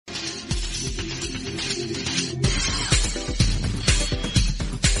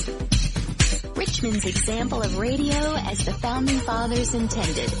Richmond's example of radio as the Founding Fathers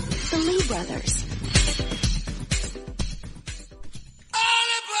intended. The Lee Brothers.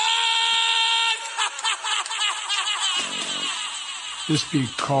 This be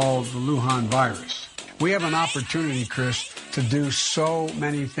called the Wuhan virus. We have an opportunity, Chris, to do so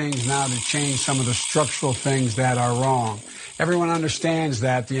many things now to change some of the structural things that are wrong. Everyone understands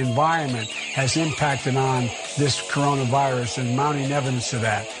that the environment has impacted on this coronavirus and mounting evidence of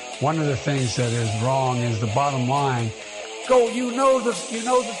that. One of the things that is wrong is the bottom line. Go, you know the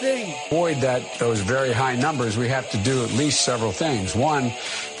thing. To avoid those very high numbers, we have to do at least several things. One,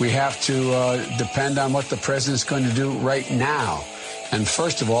 we have to depend on what the president's going to do right now. And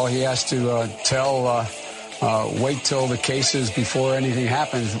first of all, he has to wait till the cases before anything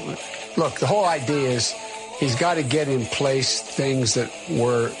happens. Look, the whole idea is he's got to get in place things that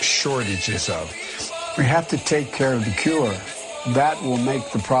were shortages of. We have to take care of the cure. That will make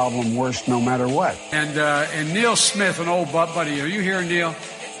the problem worse no matter what. And Neil Smith, an old buddy, are you here, Neil?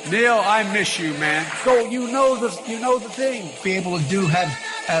 Neil, I miss you, man. Go, you know the thing. Be able to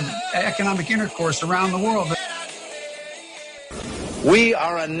have economic intercourse around the world. We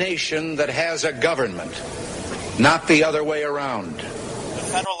are a nation that has a government, not the other way around. The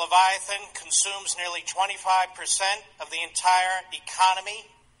federal Leviathan consumes nearly 25% of the entire economy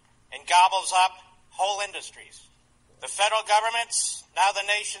and gobbles up whole industries. The federal government's now the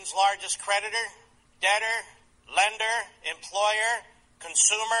nation's largest creditor, debtor, lender, employer,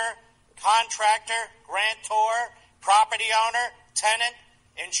 consumer, contractor, grantor, property owner, tenant,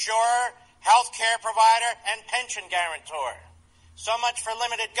 insurer, healthcare provider, and pension guarantor. So much for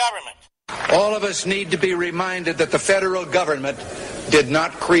limited government. All of us need to be reminded that the federal government did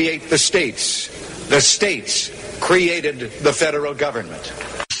not create the states. The states created the federal government.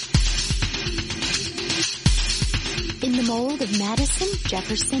 In the mold of Madison,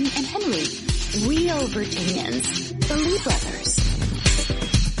 Jefferson, and Henry, real Virginians, the Lee Brothers.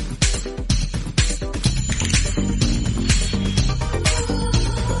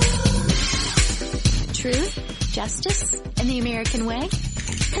 Truth, justice, and the American way?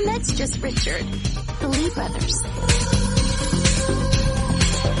 And that's just Richard, the Lee Brothers.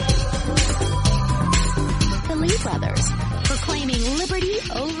 The Lee Brothers, proclaiming liberty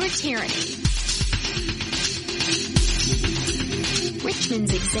over tyranny.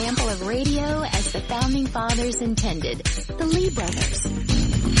 Richmond's example of radio as the Founding Fathers intended. The Lee Brothers.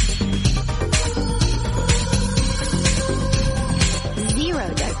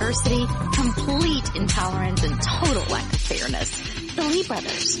 Zero diversity, complete intolerance, and total lack of fairness. The Lee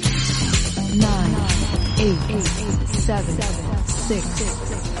Brothers. 9, 8, 7,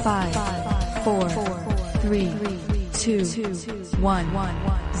 6, 5, 4, 3, 2, 1,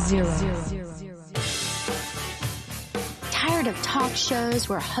 0. Tired of talk shows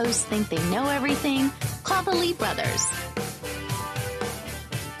where hosts think they know everything? Call the Lee Brothers.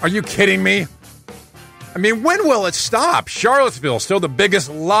 Are you kidding me? I mean, when will it stop? Charlottesville, still the biggest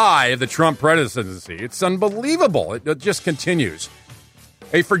lie of the Trump presidency. It's unbelievable. It just continues.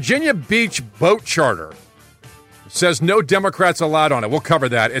 A Virginia Beach boat charter says no Democrats allowed on it. We'll cover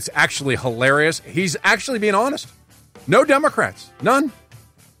that. It's actually hilarious. He's actually being honest. No Democrats. None.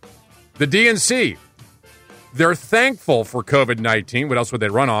 The DNC, they're thankful for COVID-19. What else would they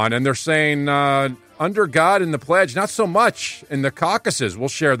run on? And they're saying, under God and the pledge, not so much in the caucuses. We'll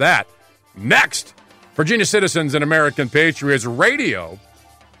share that. Next, Virginia Citizens and American Patriots Radio,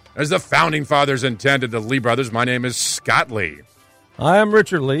 as the Founding Fathers intended, the Lee Brothers. My name is Scott Lee. I am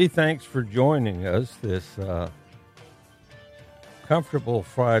Richard Lee. Thanks for joining us this comfortable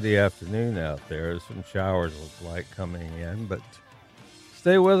Friday afternoon out there. Some showers look like coming in, but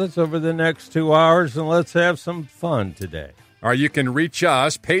stay with us over the next 2 hours and let's have some fun today. All right, you can reach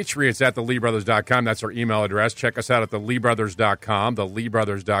us, Patriots at theleebrothers.com. That's our email address. Check us out at theleebrothers.com,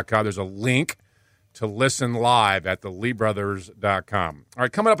 theleebrothers.com. There's a link to listen live at theleebrothers.com. All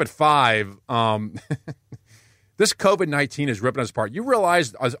right, coming up at 5, this COVID-19 is ripping us apart. You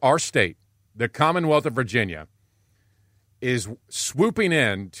realize as our state, the Commonwealth of Virginia, is swooping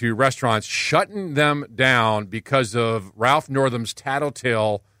in to restaurants, shutting them down because of Ralph Northam's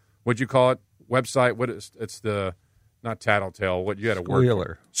Tattletale, what'd you call it, website? What is it's the, not Tattletale, what you had a word?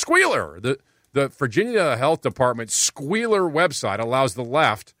 Squealer. Squealer. The Virginia Health Department Squealer website allows the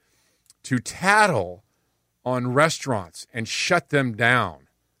left to tattle on restaurants and shut them down.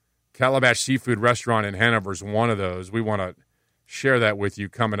 Calabash Seafood Restaurant in Hanover is one of those. We want to share that with you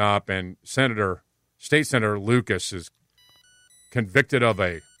coming up. And State Senator Lucas is convicted of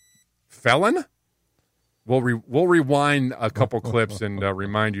a felon. We'll rewind a couple clips and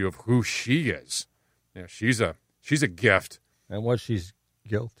remind you of who she is. Yeah, she's a gift. And what she's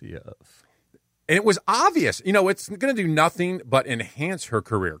guilty of. And it was obvious. It's going to do nothing but enhance her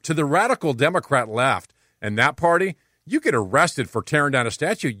career. To the radical Democrat left and that party, you get arrested for tearing down a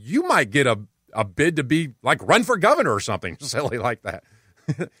statue, you might get a bid to be, run for governor or something silly like that.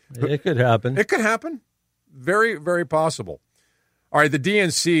 It could happen. It could happen. Very, very possible. All right, the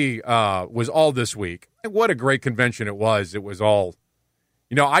DNC was all this week. And what a great convention it was. It was all,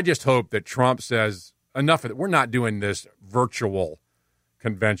 I just hope that Trump says, enough of it. We're not doing this virtual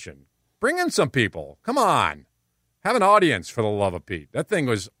convention. Bring in some people. Come on. Have an audience, for the love of Pete. That thing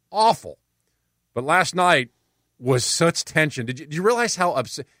was awful. But last night was such tension. Did you realize how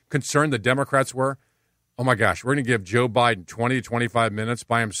concerned the Democrats were? Oh, my gosh, we're going to give Joe Biden 20 to 25 minutes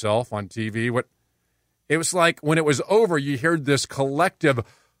by himself on TV. It was like when it was over, you heard this collective,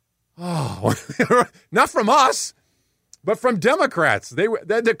 oh, not from us, but from Democrats. They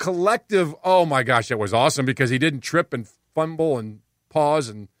had the collective, oh, my gosh, that was awesome because he didn't trip and fumble and pause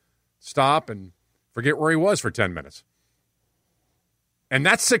and stop and forget where he was for 10 minutes. And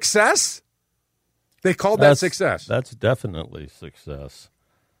that's success? They called that success. That's definitely success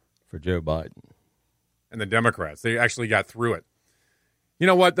for Joe Biden. And the Democrats, they actually got through it. You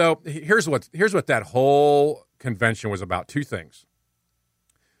know what, though? Here's what that whole convention was about. Two things.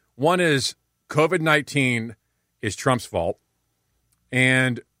 One is COVID-19 is Trump's fault,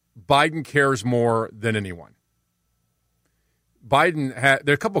 and Biden cares more than anyone. Biden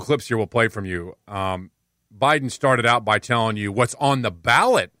there are a couple clips here we'll play from you. Biden started out by telling you what's on the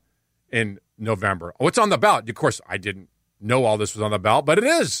ballot in November. What's on the ballot? Of course, I didn't know all this was on the ballot, but it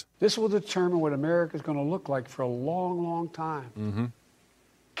is. This will determine what America is going to look like for a long, long time. Mm-hmm.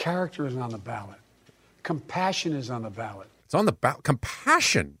 Character is on the ballot. Compassion is on the ballot. It's on the ballot.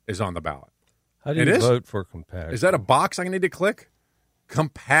 Compassion is on the ballot. How do you vote for compassion? Is that a box I need to click?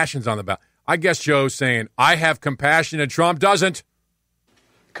 Compassion's on the ballot. I guess Joe's saying, I have compassion and Trump doesn't.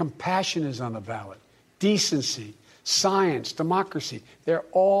 Compassion is on the ballot. Decency, science, democracy, they're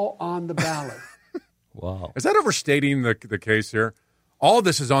all on the ballot. Wow. Is that overstating the case here? All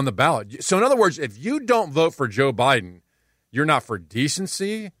this is on the ballot. So in other words, if you don't vote for Joe Biden, you're not for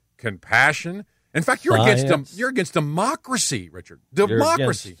decency, compassion. In fact, you're against democracy, Richard.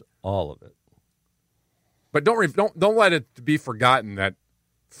 Democracy. You're against all of it. But don't let it be forgotten that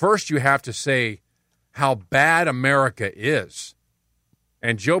first you have to say how bad America is.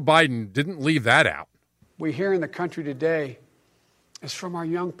 And Joe Biden didn't leave that out. We hear in the country today is from our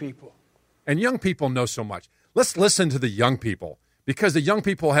young people. And young people know so much. Let's listen to the young people, because the young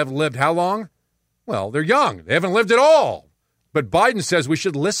people have lived how long? Well, they're young. They haven't lived at all. But Biden says we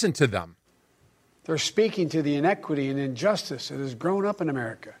should listen to them. They're speaking to the inequity and injustice that has grown up in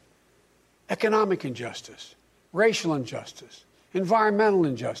America. Economic injustice, racial injustice, environmental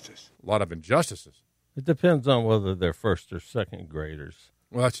injustice. A lot of injustices. It depends on whether they're first or second graders.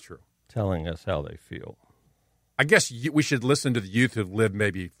 Well, that's true. Telling us how they feel. I guess we should listen to the youth who've lived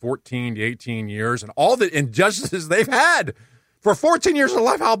maybe 14 to 18 years and all the injustices they've had. For 14 years of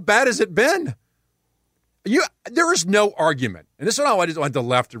life, how bad has it been? There is no argument. And this is what I just want the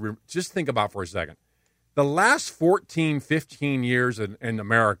left to just think about for a second. The last 14, 15 years in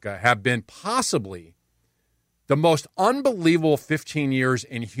America have been possibly the most unbelievable 15 years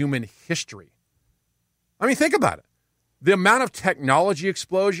in human history. I mean, think about it. The amount of technology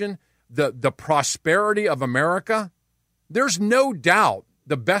explosion, the prosperity of America, there's no doubt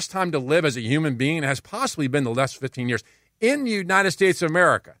the best time to live as a human being has possibly been the last 15 years in the United States of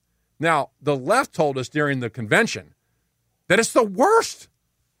America. Now, the left told us during the convention that it's the worst.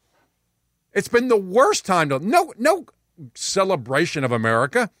 It's been the worst time to no celebration of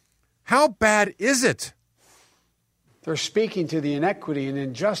America. How bad is it? They're speaking to the inequity and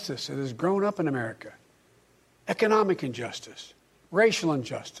injustice that has grown up in America. Economic injustice, racial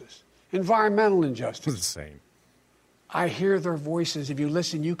injustice, environmental injustice. It's the same. I hear their voices. If you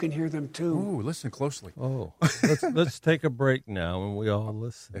listen, you can hear them too. Ooh, listen closely. Oh, let's take a break now and we all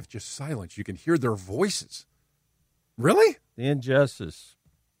listen. If just silence, you can hear their voices. Really? The injustice.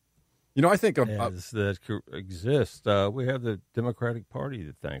 I think that exists. We have the Democratic Party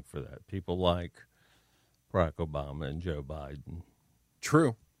to thank for that. People like Barack Obama and Joe Biden.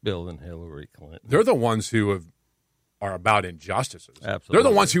 True. Bill and Hillary Clinton. They're the ones who are about injustices. Absolutely.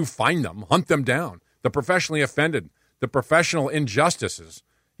 They're the ones who find them, hunt them down. The professionally offended, the professional injustices.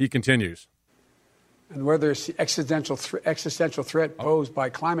 He continues. And whether it's the existential threat posed by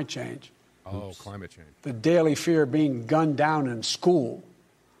climate change. Oh, climate change. The daily fear of being gunned down in school,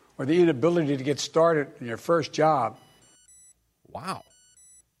 or the inability to get started in your first job. Wow.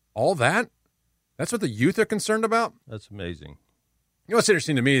 All that? That's what the youth are concerned about? That's amazing. You know what's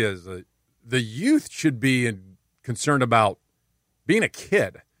interesting to me is the youth should be concerned about being a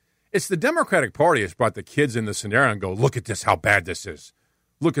kid It's the Democratic Party that's brought the kids in the scenario and go, look at this, how bad this is.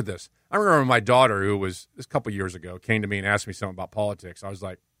 Look at this. I remember my daughter, who was this couple years ago, came to me and asked me something about politics. I was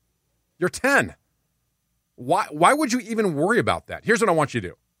like, you're 10. Why would you even worry about that? Here's what I want you to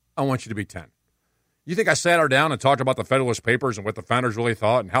do. I want you to be 10. You think I sat her down and talked about the Federalist Papers and what the founders really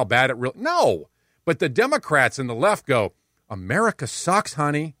thought and how bad it really... No. But the Democrats and the left go, America sucks,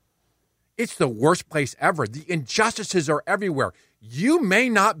 honey. It's the worst place ever. The injustices are everywhere. You may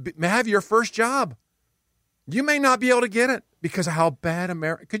not have your first job. You may not be able to get it because of how bad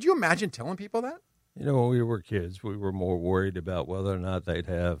America... Could you imagine telling people that? You know, when we were kids, we were more worried about whether or not they'd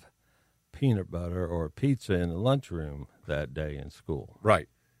have peanut butter or pizza in the lunchroom that day in school. Right.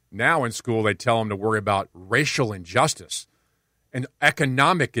 Now in school, they tell them to worry about racial injustice and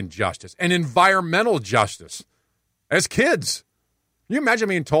economic injustice and environmental justice as kids. Can you imagine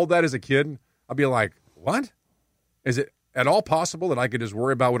being told that as a kid? I'd be like, what? Is it at all possible that I could just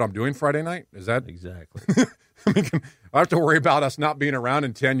worry about what I'm doing Friday night? Is that exactly? I mean, I have to worry about us not being around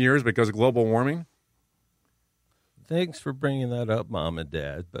in 10 years because of global warming? Thanks for bringing that up, Mom and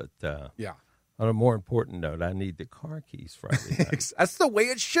Dad. But yeah. On a more important note, I need the car keys Friday night. That's the way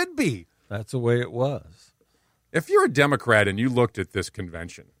it should be. That's the way it was. If you're a Democrat and you looked at this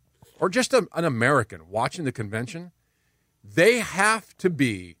convention, or just an American watching the convention, they have to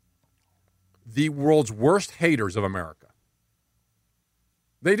be the world's worst haters of America.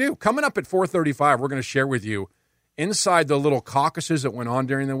 They do. Coming up at 4:35, we're going to share with you inside the little caucuses that went on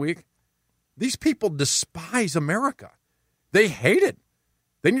during the week. These people despise America. They hate it.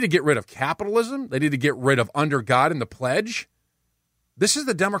 They need to get rid of capitalism. They need to get rid of under God and the pledge. This is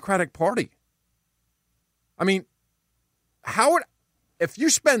the Democratic Party. I mean, if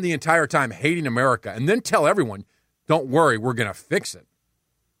you spend the entire time hating America and then tell everyone, don't worry, we're going to fix it.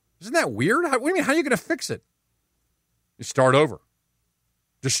 Isn't that weird? What do you mean, how are you going to fix it? You start over.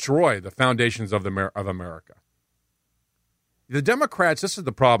 Destroy the foundations of America. The Democrats, this is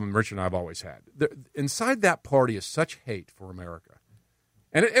the problem Rich and I have always had. Inside that party is such hate for America.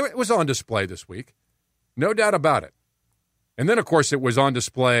 And it was on display this week. No doubt about it. And then, of course, it was on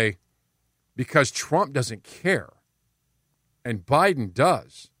display because Trump doesn't care. And Biden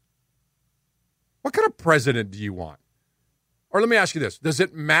does. What kind of president do you want? Or let me ask you this. Does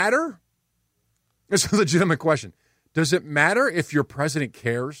it matter? It's a legitimate question. Does it matter if your president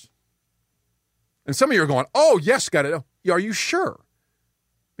cares? And some of you are going, oh, yes, got it. Are you sure?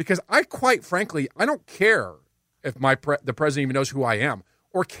 Because quite frankly, I don't care if the president even knows who I am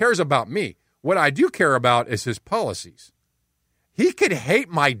or cares about me. What I do care about is his policies. He could hate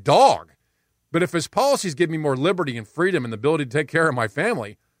my dog, but if his policies give me more liberty and freedom and the ability to take care of my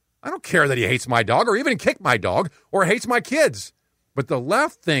family, I don't care that he hates my dog or even kick my dog or hates my kids. But the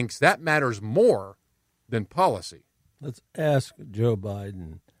left thinks that matters more than policy. Let's ask Joe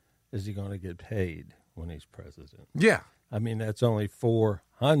Biden, is he going to get paid when he's president? Yeah. I mean, that's only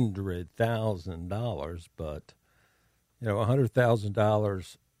 $400,000, but,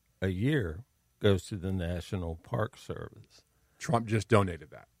 $100,000 a year goes to the National Park Service. Trump just donated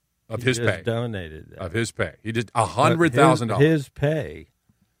that of his pay. Donated that. Of his pay. He did $100,000. His pay,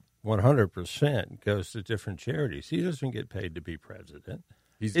 100%, goes to different charities. He doesn't get paid to be president.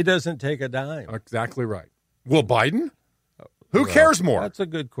 He doesn't take a dime. Exactly right. Will Biden? Who cares more? That's a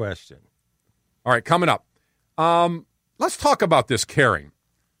good question. All right, coming up. Let's talk about this caring.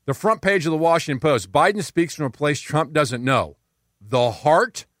 The front page of the Washington Post. Biden speaks from a place Trump doesn't know. The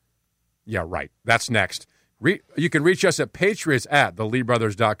heart? Yeah, right. That's next. You can reach us at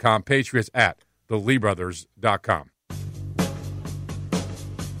patriots@theleebrothers.com, patriots@theleebrothers.com.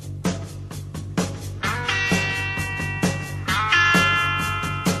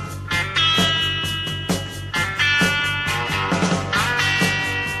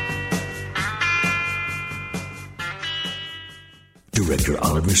 Director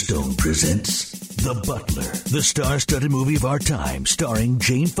Oliver Stone presents The Butler, the star-studded movie of our time, starring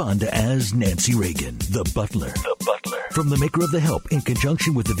Jane Fonda as Nancy Reagan. The Butler. The Butler. From the maker of The Help in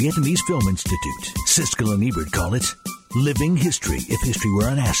conjunction with the Vietnamese Film Institute. Siskel and Ebert call it living history if history were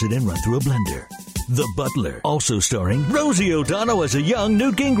on acid and run through a blender. The Butler. Also starring Rosie O'Donnell as a young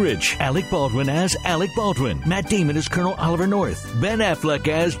Newt Gingrich, Alec Baldwin as Alec Baldwin, Matt Damon as Colonel Oliver North, Ben Affleck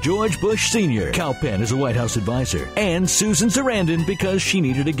as George Bush Sr., Kal Penn as a White House advisor, and Susan Sarandon because she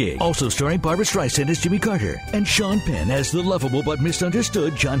needed a gig. Also starring Barbara Streisand as Jimmy Carter, and Sean Penn as the lovable but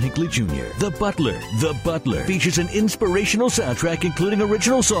misunderstood John Hinckley Jr. The Butler. The Butler features an inspirational soundtrack including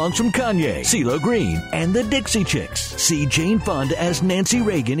original songs from Kanye, CeeLo Green, and the Dixie Chicks. See Jane Fonda as Nancy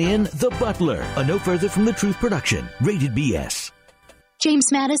Reagan in The Butler. A no further from the Truth production. Rated BS.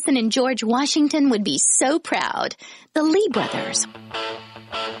 James Madison and George Washington would be so proud. The Lee brothers.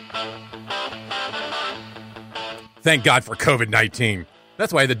 Thank God for COVID-19.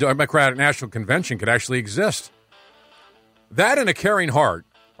 That's why the Democratic National Convention could actually exist. That and a caring heart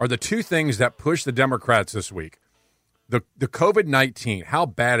are the two things that push the Democrats this week. The COVID-19, how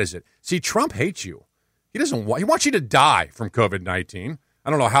bad is it? See, Trump hates you. He wants you to die from COVID-19. I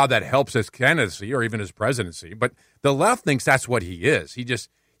don't know how that helps his candidacy or even his presidency, but the left thinks that's what he is.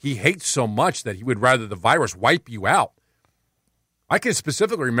 He hates so much that he would rather the virus wipe you out. I can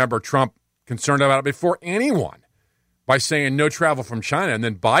specifically remember Trump concerned about it before anyone by saying no travel from China, and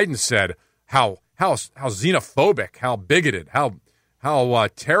then Biden said how xenophobic, how bigoted, how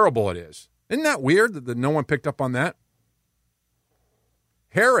terrible it is. Isn't that weird that no one picked up on that?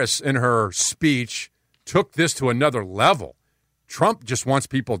 Harris, in her speech, took this to another level. Trump just wants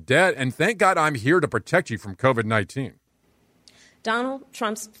people dead, and thank God I'm here to protect you from COVID-19. Donald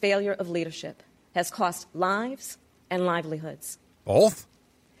Trump's failure of leadership has cost lives and livelihoods. Both?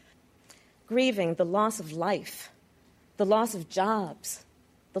 Grieving the loss of life, the loss of jobs,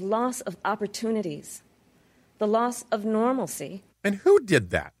 the loss of opportunities, the loss of normalcy. And who did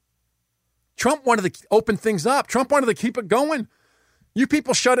that? Trump wanted to open things up. Trump wanted to keep it going. You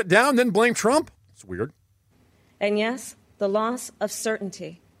people shut it down, then blame Trump? It's weird. And yes, the loss of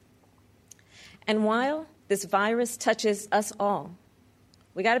certainty. And while this virus touches us all,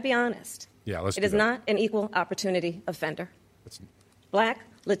 we got to be honest. Yeah, let's It is not an equal opportunity offender. Black,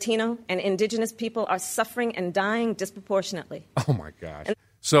 Latino, and indigenous people are suffering and dying disproportionately. Oh, my gosh.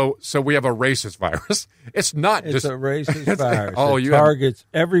 So we have a racist virus. It's not it's just a racist virus. It you targets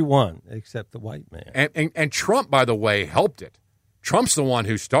everyone except the white man. And Trump, by the way, helped it. Trump's the one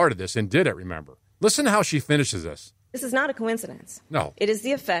who started this and did it, remember. Listen to how she finishes this. This is not a coincidence. No. It is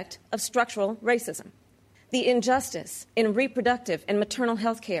the effect of structural racism. The injustice in reproductive and maternal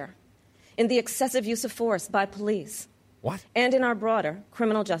health care, in the excessive use of force by police, what? And in our broader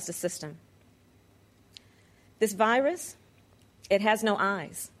criminal justice system. This virus, it has no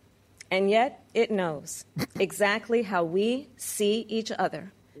eyes, and yet it knows exactly how we see each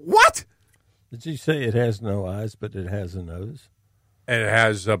other. What? Did you say it has no eyes, but it has a nose? And it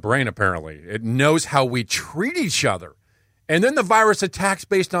has a brain, apparently. It knows how we treat each other. And then the virus attacks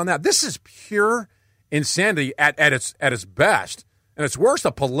based on that. This is pure insanity at its best. And it's worse,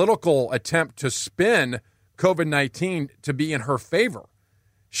 a political attempt to spin COVID-19 to be in her favor.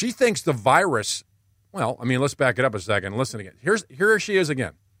 She thinks the virus, well, I mean, let's back it up a second and listen again. Here she is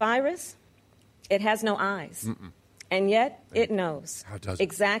again. Virus, it has no eyes. And yet it knows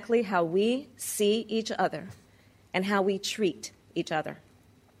exactly how we see each other and how we treat each other.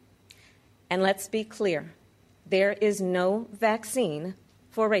 And let's be clear, there is no vaccine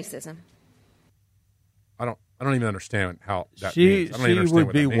for racism. I don't even understand how that means. She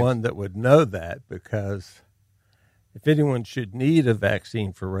would be one that would know that, because if anyone should need a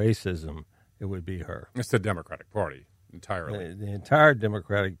vaccine for racism, it would be her. It's the Democratic Party entirely. The entire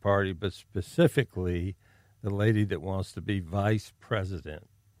Democratic Party, but specifically the lady that wants to be vice president.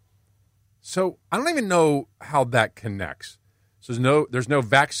 So I don't even know how that connects. So there's no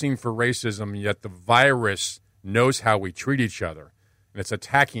vaccine for racism, yet the virus knows how we treat each other. And it's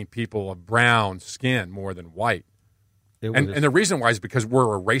attacking people of brown skin more than white. And the reason why is because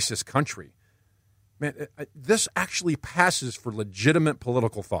we're a racist country. Man, this actually passes for legitimate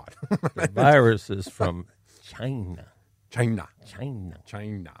political thought. The virus is from China. China.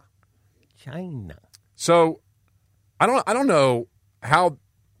 So I don't know how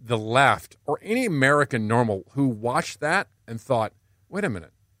the left or any American normal who watched that and thought, wait a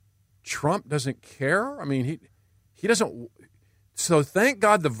minute, Trump doesn't care? I mean, he doesn't. So thank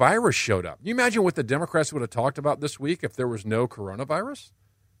God the virus showed up. Can you imagine what the Democrats would have talked about this week if there was no coronavirus?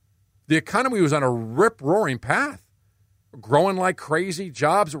 The economy was on a rip-roaring path, growing like crazy.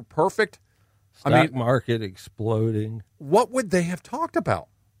 Jobs were perfect. Stock market exploding. What would they have talked about?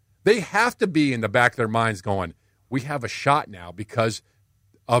 They have to be in the back of their minds going, we have a shot now because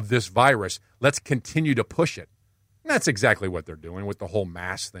of this virus. Let's continue to push it. And that's exactly what they're doing with the whole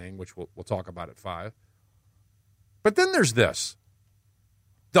mask thing, which we'll talk about at 5. But then there's this.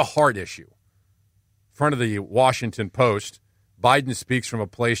 The heart issue. In front of the Washington Post, Biden speaks from a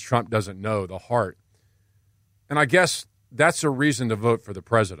place Trump doesn't know, the heart. And I guess that's a reason to vote for the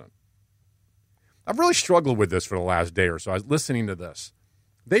president. I've really struggled with this for the last day or so. I was listening to this.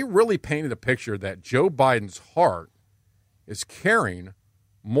 They really painted a picture that Joe Biden's heart is caring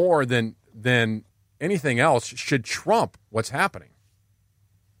more than anything else should trump what's happening.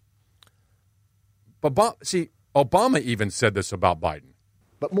 But see, Obama even said this about Biden.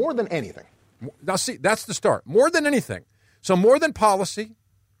 But more than anything. Now, see, that's the start. More than anything. So more than policy,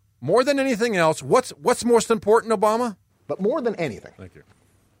 more than anything else, what's most important, Obama? But more than anything. Thank you.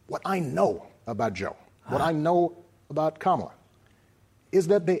 What I know about Joe, what I know about Kamala is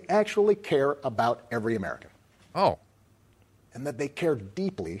that they actually care about every American. Oh. And that they care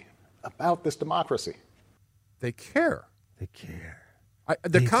deeply about this democracy. They care. They care.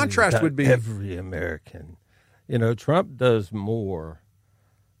 The contrast would be every American. You know, Trump does more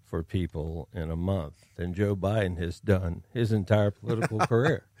for people in a month than Joe Biden has done his entire political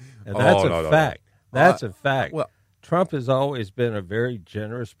career. And that's a fact. That's a fact. Well, Trump has always been a very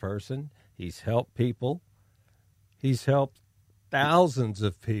generous person. He's helped people. He's helped thousands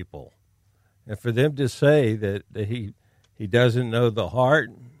of people. And for them to say that he doesn't know the heart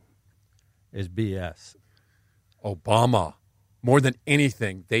is BS. Obama, more than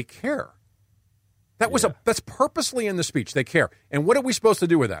anything, they care. That's purposely in the speech. They care. And what are we supposed to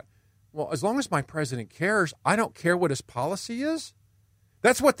do with that? Well, as long as my president cares, I don't care what his policy is.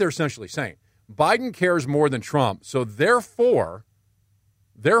 That's what they're essentially saying. Biden cares more than Trump, so therefore,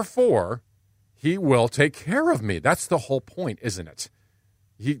 he will take care of me. That's the whole point, isn't it?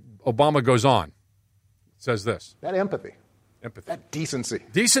 Obama goes on, says this. That empathy. That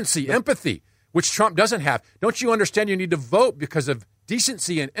decency. Empathy, which Trump doesn't have. Don't you understand you need to vote because of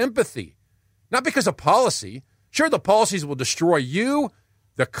decency and empathy, not because of policy. Sure, the policies will destroy you,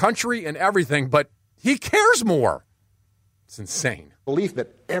 the country, and everything, but he cares more. It's insane. Belief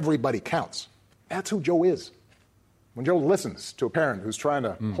that everybody counts. That's who Joe is. When Joe listens to a parent who's trying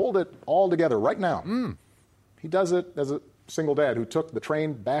to hold it all together right now, he does it as a single dad who took the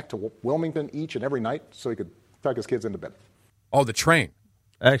train back to Wilmington each and every night so he could tuck his kids into bed. Oh, the train.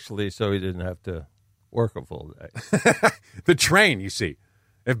 Actually, so he didn't have to work a full day. The train, you see.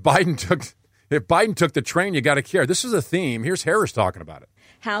 If Biden took the train, you got to care. This is a theme. Here's Harris talking about it.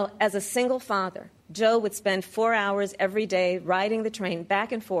 How, as a single father, Joe would spend 4 hours every day riding the train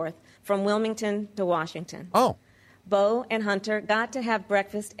back and forth from Wilmington to Washington. Oh. Bo and Hunter got to have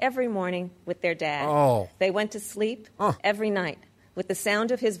breakfast every morning with their dad. Oh. They went to sleep every night with the sound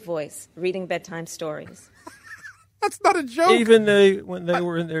of his voice reading bedtime stories. That's not a joke. Even when they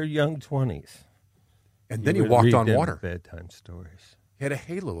were in their young 20s. And then he walked on water. Bedtime stories. He had a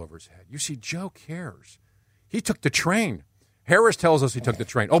halo over his head. You see, Joe cares. He took the train. Harris tells us he took the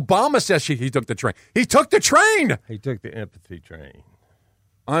train. Obama says he took the train. He took the train. He took the empathy train.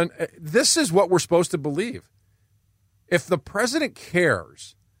 This is what we're supposed to believe. If the president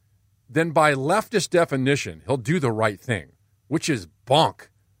cares, then by leftist definition, he'll do the right thing, which is bunk.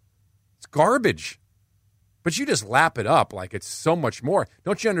 It's garbage. But you just lap it up like it's so much more.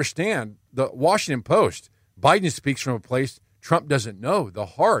 Don't you understand? The Washington Post, Biden speaks from a place Trump doesn't know, the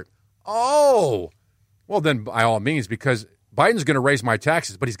heart. Oh, well, then by all means, because Biden's going to raise my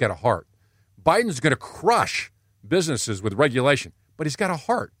taxes, but he's got a heart. Biden's going to crush businesses with regulation, but he's got a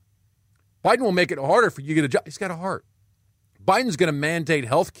heart. Biden will make it harder for you to get a job. He's got a heart. Biden's going to mandate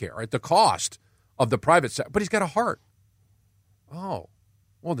health care at the cost of the private sector, but he's got a heart. Oh,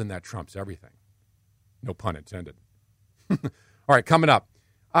 well, then that trumps everything. No pun intended. All right, coming up.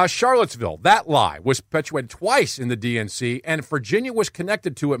 Charlottesville, that lie was perpetuated twice in the DNC, and Virginia was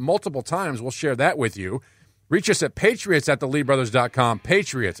connected to it multiple times. We'll share that with you. Reach us at patriots@theleebrothers.com,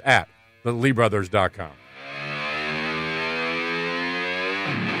 patriots@theleebrothers.com.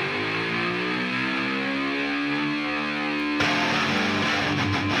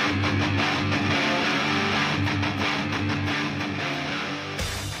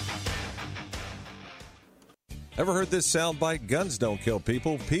 Ever heard this soundbite? Guns don't kill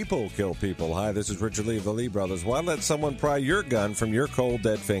people, people kill people. Hi, this is Richard Lee of the Lee Brothers. Why let someone pry your gun from your cold,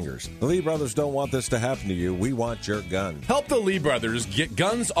 dead fingers? The Lee Brothers don't want this to happen to you. We want your gun. Help the Lee Brothers get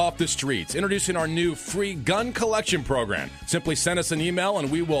guns off the streets. Introducing our new free gun collection program. Simply send us an email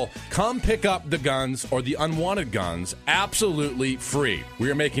and we will come pick up the guns or the unwanted guns absolutely free. We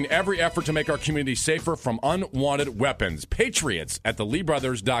are making every effort to make our community safer from unwanted weapons.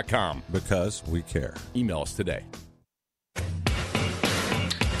 Patriots@theleebrothers.com. Because we care. Email us today.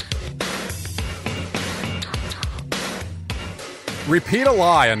 Repeat a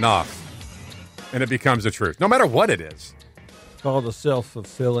lie enough, and it becomes the truth, no matter what it is. It's called a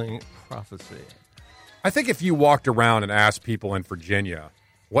self-fulfilling prophecy. I think if you walked around and asked people in Virginia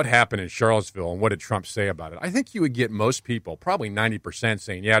what happened in Charlottesville and what did Trump say about it, I think you would get most people, probably 90%,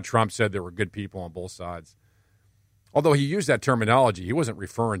 saying, yeah, Trump said there were good people on both sides. Although he used that terminology, he wasn't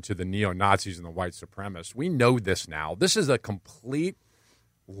referring to the neo-Nazis and the white supremacists. We know this now. This is a complete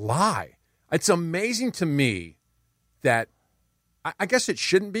lie. It's amazing to me that, I guess it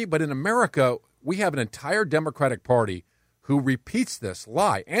shouldn't be, but in America, we have an entire Democratic Party who repeats this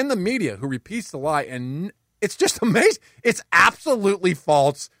lie, and the media who repeats the lie, and it's just amazing. It's absolutely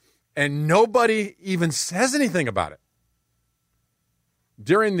false, and nobody even says anything about it.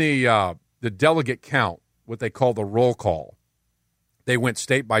 During the delegate count what they call the roll call. They went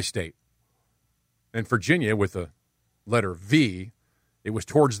state by state. And Virginia, with the letter V, it was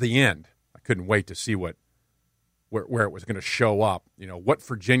towards the end. I couldn't wait to see where it was going to show up. You know, what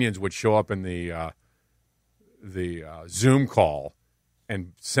Virginians would show up in the Zoom call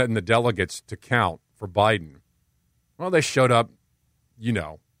and send the delegates to count for Biden. Well, they showed up, you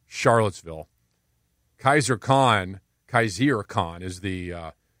know, Charlottesville. Kaiser Khan is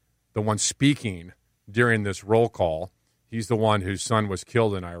the one speaking during this roll call. He's the one whose son was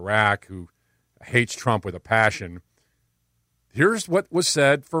killed in Iraq, who hates Trump with a passion. Here's what was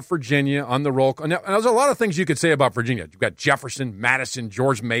said for Virginia on the roll call. Now, there's a lot of things you could say about Virginia. You've got Jefferson, Madison,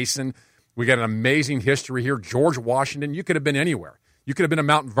 George Mason. We got an amazing history here. George Washington. You could have been anywhere. You could have been at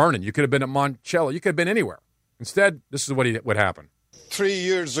Mount Vernon. You could have been at Monticello. You could have been anywhere. Instead, this is what happened. 3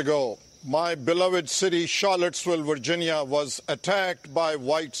 years ago, my beloved city, Charlottesville, Virginia, was attacked by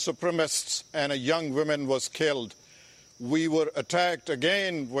white supremacists and a young woman was killed. We were attacked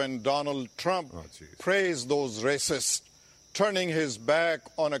again when Donald Trump praised those racists, turning his back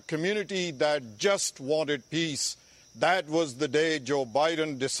on a community that just wanted peace. That was the day Joe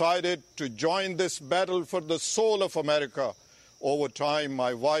Biden decided to join this battle for the soul of America. Over time,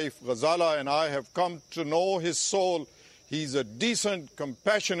 my wife, Ghazala, and I have come to know his soul. He's a decent,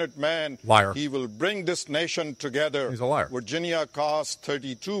 compassionate man. Liar. He will bring this nation together. He's a liar. Virginia cast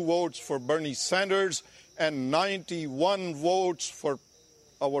 32 votes for Bernie Sanders and 91 votes for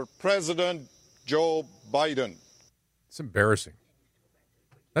our president, Joe Biden. It's embarrassing.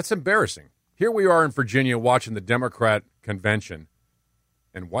 That's embarrassing. Here we are in Virginia watching the Democrat convention.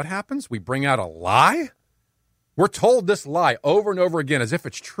 And what happens? We bring out a lie? We're told this lie over and over again as if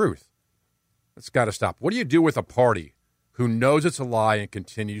it's truth. That's got to stop. What do you do with a party who knows it's a lie and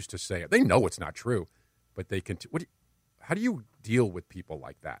continues to say it? They know it's not true, but they continue. How do you deal with people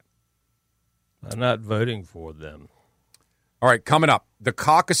like that? I'm not voting for them. All right, coming up, the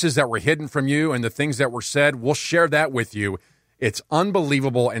caucuses that were hidden from you and the things that were said, we'll share that with you. It's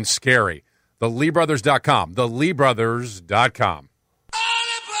unbelievable and scary. TheLeeBrothers.com. TheLeeBrothers.com.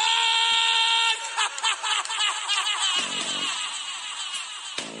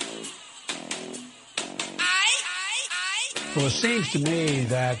 Well, it seems to me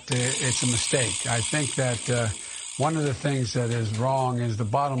that it's a mistake. I think that one of the things that is wrong is the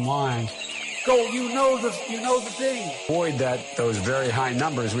bottom line. Go, you know the thing. Avoid those very high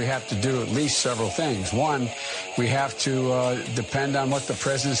numbers, we have to do at least several things. One, we have to depend on what the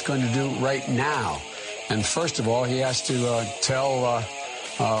president's going to do right now. And first of all, he has to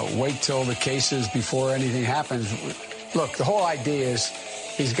wait till the cases before anything happens. Look, the whole idea is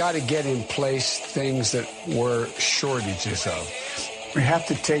he's got to get in place things that were shortages of. We have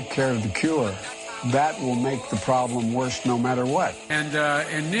to take care of the cure. That will make the problem worse no matter what. And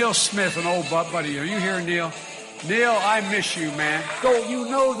Neil Smith, an old buddy, are you here, Neil? Neil, I miss you, man. Go, you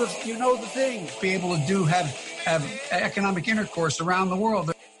know the thing. Be able to have economic intercourse around the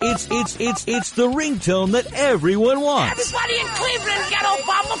world. It's the ringtone that everyone wants. Everybody in Cleveland get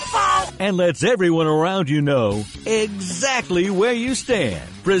Obama phone. And lets everyone around you know exactly where you stand.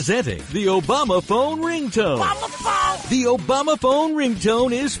 Presenting the Obama phone ringtone. Obama phone. The Obama phone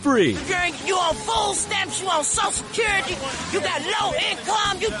ringtone is free. You on food stamps, you on Social Security, you got low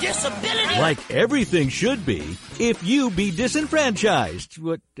income, you disability. Like everything should be if you be disenfranchised,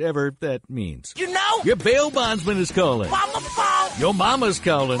 whatever that means. You know? Your bail bondsman is calling. Obama phone. Your mama's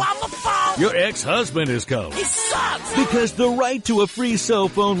calling. Obama phone. Your ex-husband is calling. He sucks. Because the right to a free cell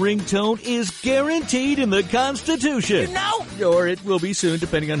phone ringtone is guaranteed in the Constitution. You know? Or it will be soon,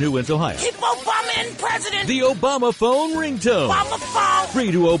 depending on who wins Ohio. Keep Obama in president. The Obama phone ringtone. Obama phone.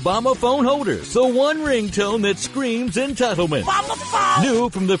 Free to Obama phone holders. The one ringtone that screams entitlement. Obama phone. New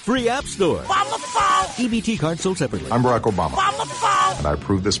from the free app store. Obama phone. EBT card sold separately. I'm Barack Obama. Obama phone. And I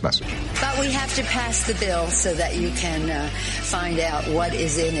approve this message. But we have to pass the bill so that you can find out what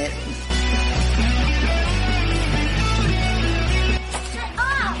is in it.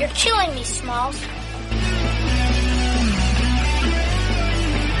 You're killing me, Smalls.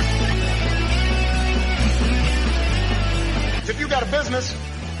 If you got a business,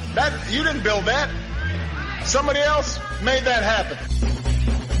 that you didn't build that. Somebody else made that happen.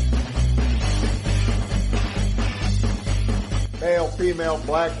 Male, female,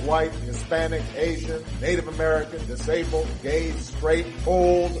 black, white, Hispanic, Asian, Native American, disabled, gay, straight,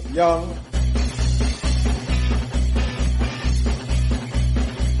 old, young.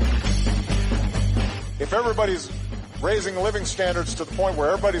 If everybody's raising living standards to the point where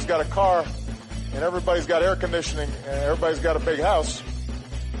everybody's got a car and everybody's got air conditioning and everybody's got a big house,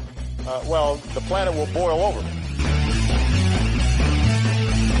 well, the planet will boil over.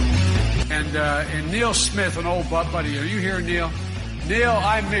 and Neil Smith, an old buddy. Are you here, Neil? Neil,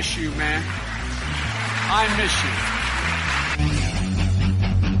 I miss you, man. I miss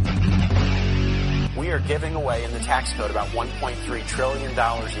you. We are giving away in the tax code about $1.3 trillion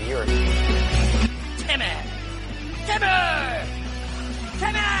a year. Timmy! Timmy!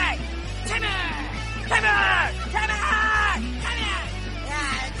 Timmy! Timmy! Timmy! Timmy!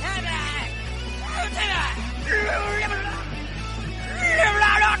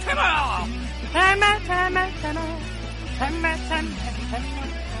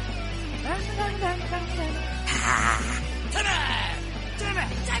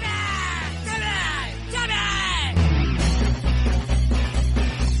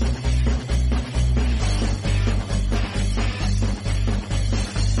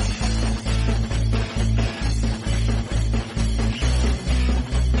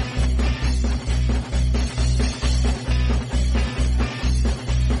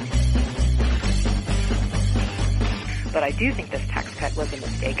 But I do think this tax cut was a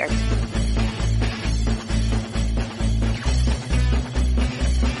mistake.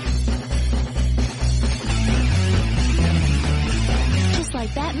 Just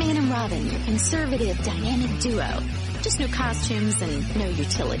like Batman and Robin, your conservative, dynamic duo. Just no costumes and no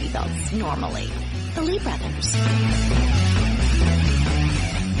utility belts, normally. The Lee Brothers.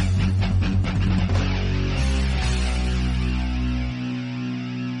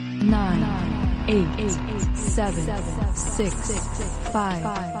 Nine, 8, 7, 6,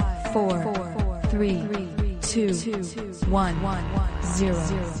 5, 4, 3, 2, 1, 0.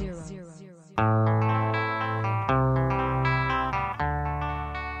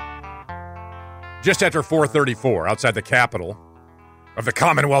 Just after 4:34, outside the capital of the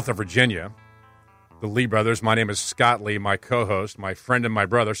Commonwealth of Virginia, the Lee Brothers. My name is Scott Lee, my co-host, my friend and my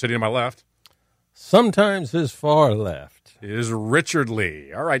brother, sitting to my left. Sometimes his far left is Richard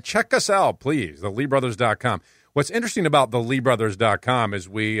Lee. All right, check us out, please, theleebrothers.com. What's interesting about theleebrothers.com is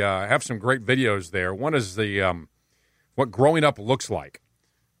we have some great videos there. One is the what growing up looks like.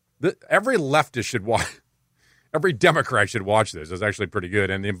 Every leftist should watch. Every Democrat should watch this. It's actually pretty good.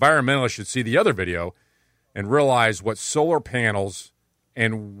 And the environmentalists should see the other video and realize what solar panels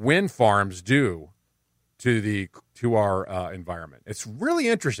and wind farms do to our environment. It's really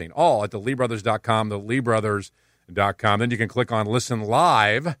interesting. All at theleebrothers.com, theleebrothers.com. Then you can click on Listen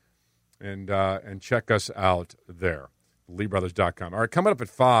Live and check us out there, theleebrothers.com. All right, coming up at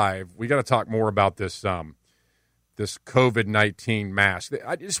 5, we got to talk more about this this COVID-19 mask.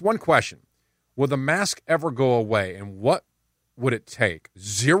 Just one question. Will the mask ever go away, and what would it take?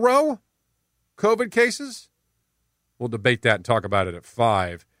 0 COVID cases? We'll debate that and talk about it at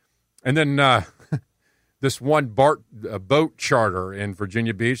 5. And then this one boat charter in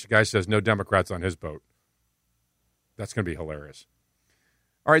Virginia Beach, the guy says no Democrats on his boat. That's going to be hilarious.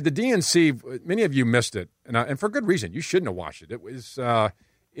 All right, the DNC, many of you missed it, and for good reason. You shouldn't have watched it.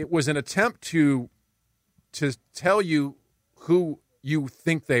 It was an attempt to tell you who you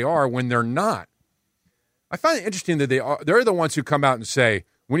think they are when they're not. I find it interesting that they're the ones who come out and say,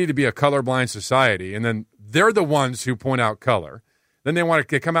 we need to be a colorblind society, and then they're the ones who point out color. Then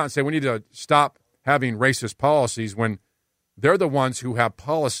they come out and say, we need to stop having racist policies when they're the ones who have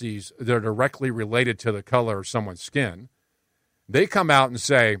policies that are directly related to the color of someone's skin. They come out and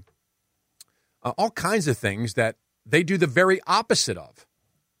say all kinds of things that they do the very opposite of.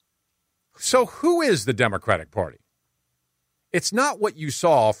 So who is the Democratic Party? It's not what you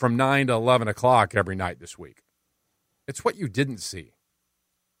saw from 9 to 11 o'clock every night this week. It's what you didn't see.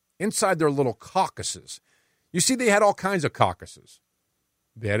 Inside their little caucuses. You see, they had all kinds of caucuses.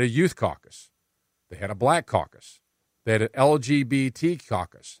 They had a youth caucus. They had a black caucus. They had an LGBT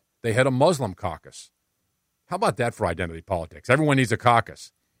caucus. They had a Muslim caucus. How about that for identity politics? Everyone needs a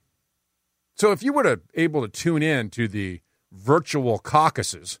caucus. So if you were able to tune in to the virtual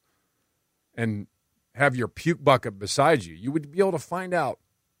caucuses and have your puke bucket beside you, you would be able to find out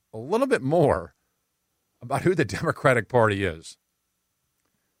a little bit more about who the Democratic Party is.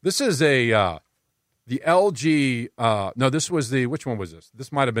 This is the LG, no, this was which one was this?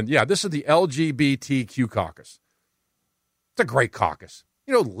 This might have been, this is the LGBTQ caucus. It's a great caucus.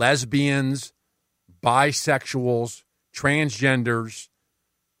 You know, lesbians, bisexuals, transgenders,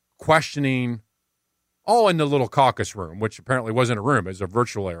 questioning, all in the little caucus room, which apparently wasn't a room, it was a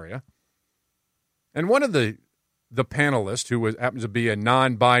virtual area. And one of the panelists, who happens to be a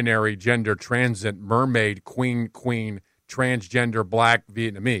non-binary, gender transit, mermaid, queen, transgender, black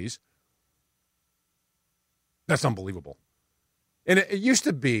Vietnamese. That's unbelievable. And it used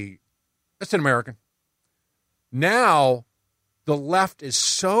to be, that's an American. Now, the left is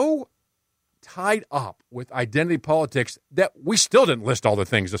so tied up with identity politics that we still didn't list all the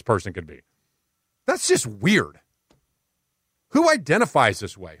things this person could be. That's just weird. Who identifies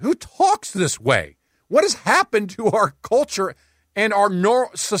this way? Who talks this way? What has happened to our culture and our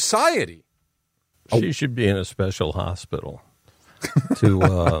society? She should be in a special hospital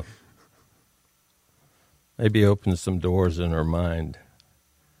to maybe open some doors in her mind.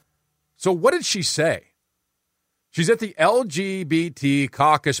 So what did she say? She's at the LGBT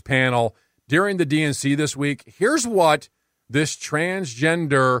caucus panel during the DNC this week. Here's what this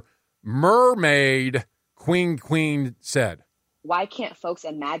transgender mermaid queen said. Why can't folks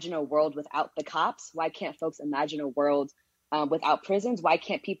imagine a world without the cops? Why can't folks imagine a world without prisons? Why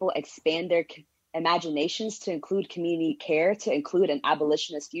can't people expand their imaginations to include community care, to include an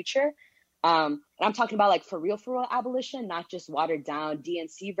abolitionist future? And I'm talking about like for real abolition, not just watered down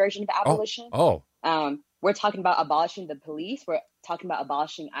DNC version of abolition. We're talking about abolishing the police. We're talking about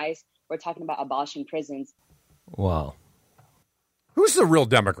abolishing ICE. We're talking about abolishing prisons. Wow. Who's the real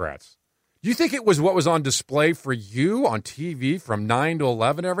Democrats? Do you think it was what was on display for you on TV from 9 to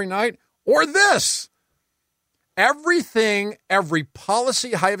 11 every night? Or this? Everything, every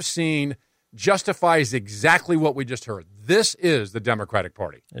policy I have seen justifies exactly what we just heard. This is the Democratic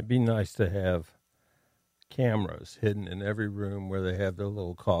Party. It'd be nice to have cameras hidden in every room where they have their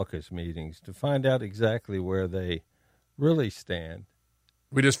little caucus meetings to find out exactly where they really stand.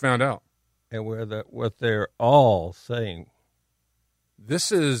 We just found out. And what they're all saying.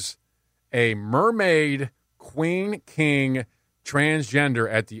 This is a mermaid, queen, king,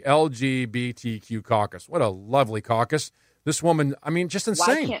 transgender at the LGBTQ caucus. What a lovely caucus. This woman, I mean, just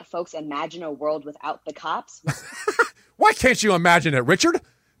insane. Why can't folks imagine a world without the cops? Why can't you imagine it, Richard?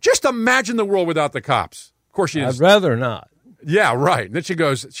 Just imagine the world without the cops. Of course, she is. I'd rather not. Yeah, right. And then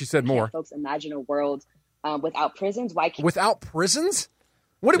she said more. Can't folks imagine a world without prisons? Why can't without prisons?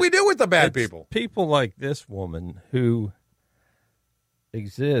 What do we do with the bad people? People like this woman who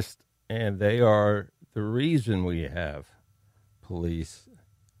exist, and they are the reason we have police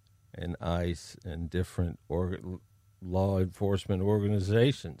and ICE and different law enforcement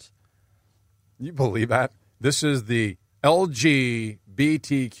organizations. You believe that? This is the LGBTQ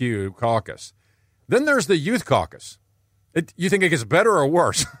caucus. Then there's the youth caucus. You think it gets better or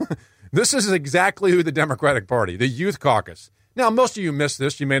worse? This is exactly who the Democratic Party, the youth caucus. Now, most of you missed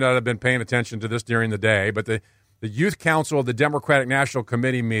this. You may not have been paying attention to this during the day, but the Youth Council of the Democratic National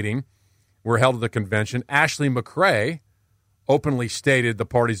Committee meeting were held at the convention. Ashley McRae openly stated the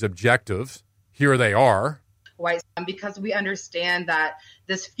party's objectives. Here they are. Because we understand that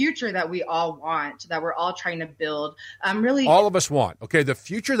this future that we all want, that we're all trying to build, really... All of us want. Okay, the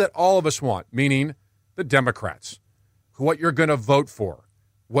future that all of us want, meaning the Democrats, what you're going to vote for.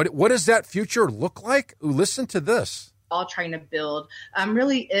 What does that future look like? Ooh, listen to this. All trying to build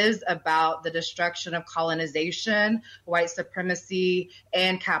really is about the destruction of colonization, white supremacy,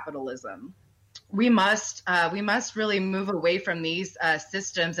 and capitalism. We must really move away from these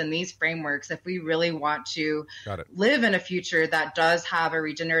systems and these frameworks if we really want to live in a future that does have a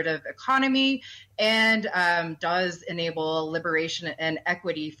regenerative economy and does enable liberation and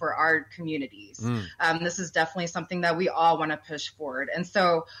equity for our communities. This is definitely something that we all want to push forward. And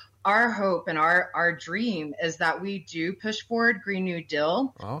so our hope and our dream is that we do push forward Green New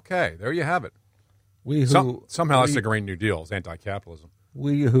Deal. Okay, there you have it. Somehow that's the Green New Deal is anti-capitalism.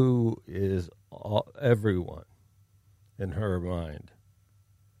 We who is everyone in her mind.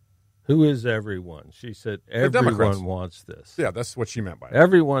 Who is everyone? She said everyone wants this. Yeah, that's what she meant by it.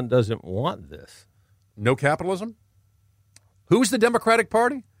 Everyone doesn't want this. No capitalism? Who's the Democratic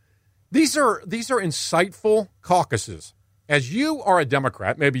Party? These are insightful caucuses. As you are a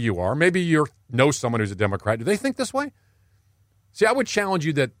Democrat, maybe you are, maybe you know someone who's a Democrat. Do they think this way? See, I would challenge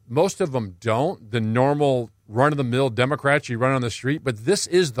you that most of them don't, the normal run-of-the-mill Democrats you run on the street, but this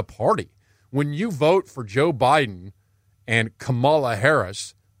is the party. When you vote for Joe Biden and Kamala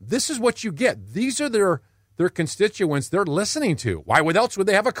Harris, this is what you get. These are their constituents they're listening to. Why else would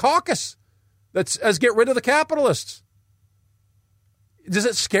they have a caucus that's as get rid of the capitalists? Does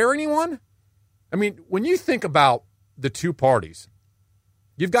it scare anyone? I mean, when you think about the two parties,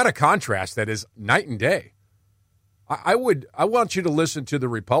 you've got a contrast that is night and day. I want you to listen to the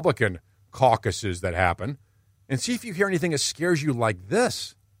Republican caucuses that happen and see if you hear anything that scares you like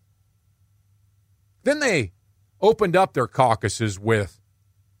this. Then they opened up their caucuses with,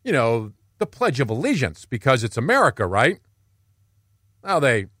 the Pledge of Allegiance because it's America, right?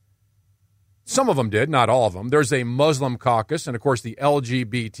 Well, some of them did, not all of them. There's a Muslim caucus and, of course, the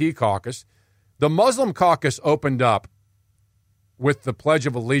LGBT caucus. The Muslim caucus opened up with the Pledge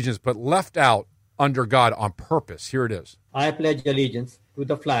of Allegiance, but left out under God on purpose. Here it is. I pledge allegiance to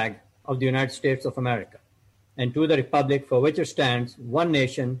the flag of the United States of America and to the republic for which it stands, one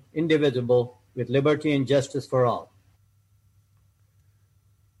nation, indivisible, with liberty and justice for all.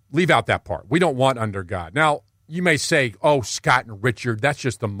 Leave out that part. We don't want under God. Now, you may say, oh, Scott and Richard, that's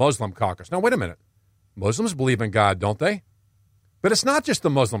just the Muslim caucus. Now, wait a minute. Muslims believe in God, don't they? But it's not just the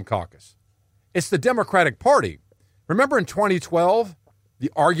Muslim caucus. It's the Democratic Party. Remember in 2012,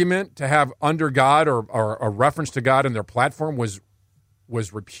 the argument to have under God or a reference to God in their platform was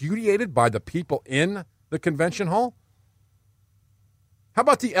repudiated by the people in the convention hall? How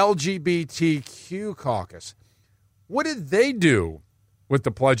about the LGBTQ caucus? What did they do with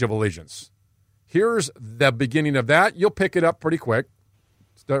the Pledge of Allegiance? Here's the beginning of that. You'll pick it up pretty quick.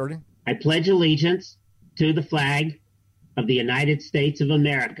 Starting. I pledge allegiance to the flag of the United States of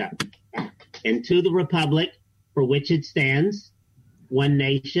America and to the republic for which it stands, one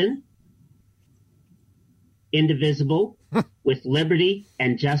nation, indivisible, with liberty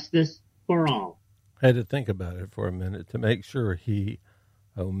and justice for all. I had to think about it for a minute to make sure he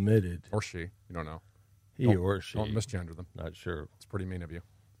omitted. Or she. You don't know. He or she. Don't misgender them. Not sure. It's pretty mean of you.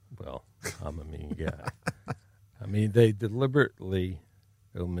 Well, I'm a mean guy. I mean, they deliberately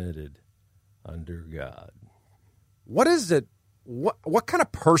omitted under God. What is it? What kind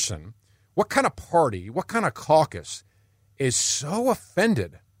of person, what kind of party, what kind of caucus is so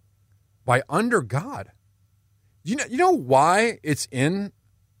offended by under God? You know why it's in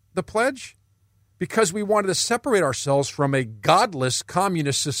the pledge? Because we wanted to separate ourselves from a godless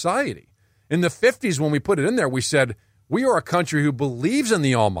communist society. In the 50s, when we put it in there, we said, we are a country who believes in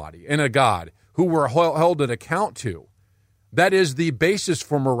the Almighty, in a God who we're held an account to. That is the basis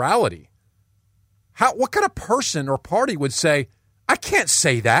for morality. What kind of person or party would say, I can't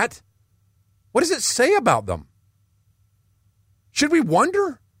say that? What does it say about them? Should we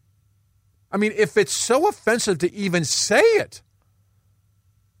wonder? I mean, if it's so offensive to even say it.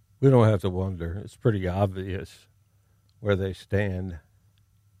 We don't have to wonder. It's pretty obvious where they stand.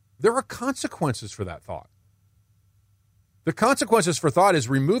 There are consequences for that thought. The consequences for thought is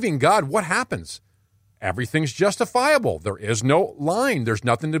removing God. What happens? Everything's justifiable. There is no line. There's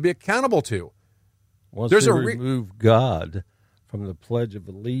nothing to be accountable to. Once you remove God from the Pledge of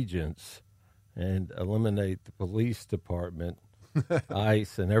Allegiance and eliminate the police department,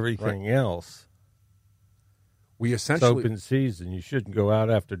 ICE, and everything else, we essentially, it's open season. You shouldn't go out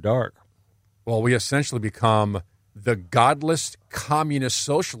after dark. Well, we essentially become the godless communist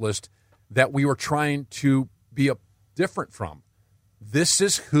socialist that we were trying to be different from. This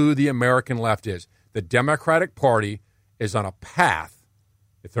is who the American left is. The Democratic Party is on a path,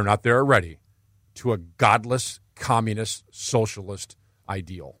 if they're not there already, to a godless communist socialist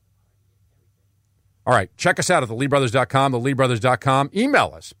ideal. All right, check us out at theleebrothers.com, theleebrothers.com.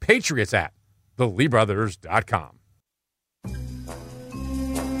 Email us, patriots@theleebrothers.com.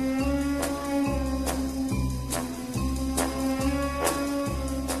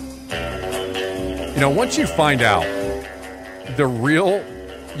 You know, once you find out the real,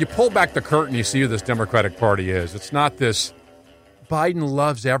 you pull back the curtain, you see who this Democratic Party is. It's not this Biden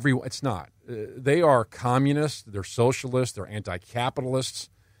loves everyone. It's not. They are communists. They're socialists. They're anti-capitalists.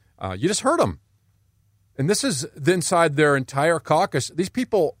 You just heard them. And this is inside their entire caucus. These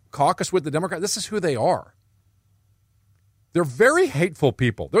people caucus with the Democrats. This is who they are. They're very hateful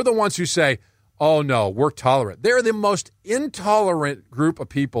people. They're the ones who say, oh, no, we're tolerant. They're the most intolerant group of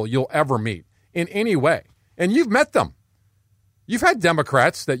people you'll ever meet in any way. And you've met them. You've had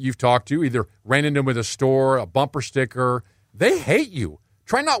Democrats that you've talked to, either ran into them at a store, a bumper sticker. They hate you.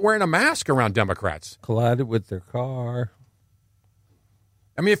 Try not wearing a mask around Democrats. Collided with their car.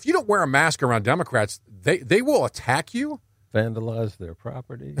 I mean, if you don't wear a mask around Democrats, they will attack you. Vandalize their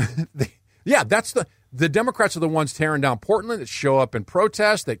property. Yeah, that's the Democrats are the ones tearing down Portland, that show up in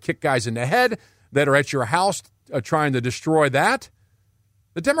protest, that kick guys in the head, that are at your house trying to destroy that.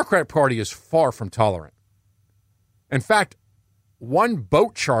 The Democratic Party is far from tolerant. In fact, one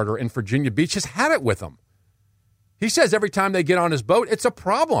boat charter in Virginia Beach has had it with them. He says every time they get on his boat, it's a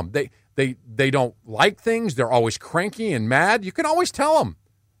problem. They don't like things. They're always cranky and mad. You can always tell them.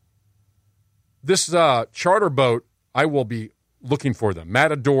 This charter boat, I will be looking for them.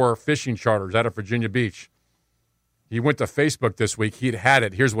 Matador Fishing Charters out of Virginia Beach. He went to Facebook this week. He'd had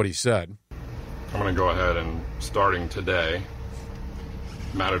it. Here's what he said. I'm going to go ahead and starting today,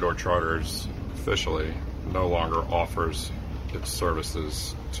 Matador Charters officially no longer offers its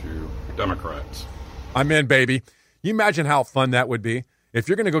services to Democrats. I'm in, baby. You imagine how fun that would be? If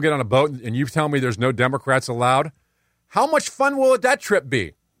you're going to go get on a boat and you tell me there's no Democrats allowed, how much fun will that trip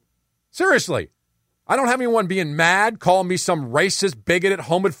be? Seriously. I don't have anyone being mad, calling me some racist, bigoted,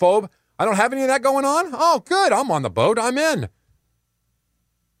 homophobe. I don't have any of that going on? Oh, good. I'm on the boat. I'm in.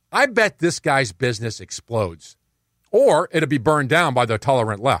 I bet this guy's business explodes. Or it'll be burned down by the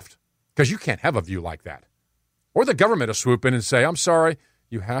tolerant left. because you can't have a view like that. Or the government will swoop in and say, I'm sorry,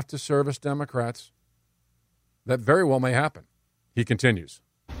 you have to service Democrats. That very well may happen. He continues.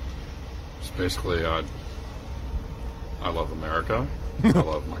 It's basically, I love America. I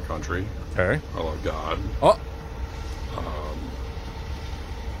love my country. Okay. I love God. Oh.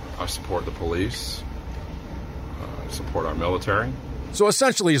 I support the police. I support our military. So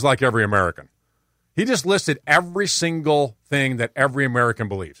essentially, he's like every American. He just listed every single thing that every American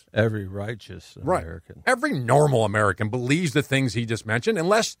believes. Every righteous American. Right. Every normal American believes the things he just mentioned,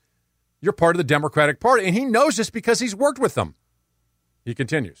 unless you're part of the Democratic Party. And he knows this because he's worked with them. He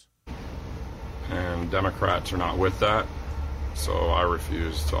continues. And Democrats are not with that, so I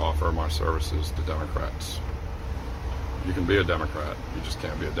refuse to offer my services to Democrats. You can be a Democrat. You just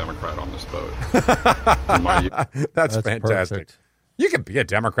can't be a Democrat on this boat. That's fantastic. Perfect. You can be a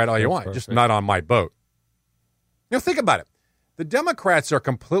Democrat all you want, just not on my boat. You know, think about it. The Democrats are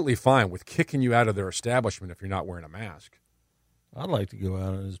completely fine with kicking you out of their establishment if you're not wearing a mask. I'd like to go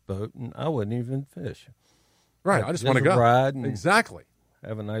out on his boat, and I wouldn't even fish. Right, I just want to go. Ride and exactly.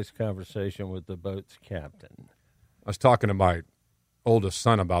 Have a nice conversation with the boat's captain. I was talking to my oldest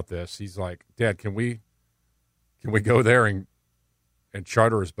son about this. He's like, Dad, can we go there and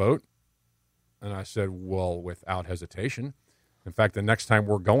charter his boat? And I said, well, without hesitation. In fact, the next time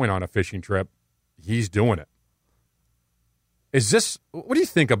we're going on a fishing trip, he's doing it. What do you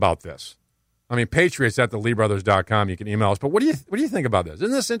think about this? I mean, patriots@theleebrothers.com. You can email us. But what do you think about this?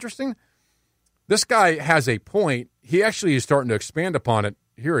 Isn't this interesting? This guy has a point. He actually is starting to expand upon it.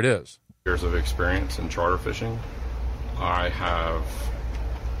 Here it is. Years of experience in charter fishing. I have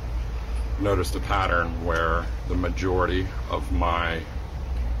noticed a pattern where the majority of my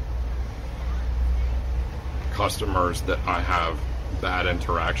customers that I have bad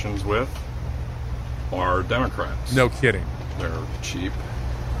interactions with are Democrats. No kidding. They're cheap.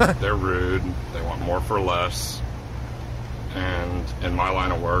 They're rude. They want more for less. And in my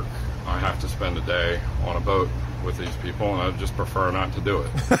line of work, I have to spend a day on a boat with these people, and I just prefer not to do it.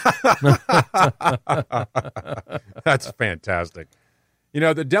 That's fantastic. You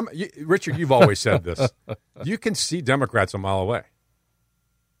know, Richard, you've always said this. You can see Democrats a mile away.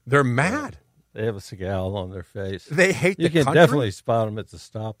 They're mad. They have a scowl on their face. They hate the country. You can definitely spot them at the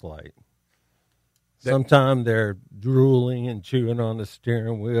stoplight. Sometimes they're drooling and chewing on the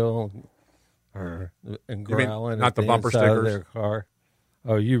steering wheel and growling not at the bumper inside stickers of their car.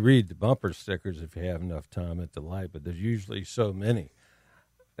 Oh, you read the bumper stickers if you have enough time at the light, but there's usually so many.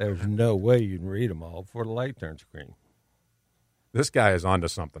 There's no way you can read them all before the light turns green. This guy is onto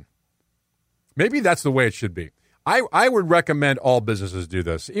something. Maybe that's the way it should be. I would recommend all businesses do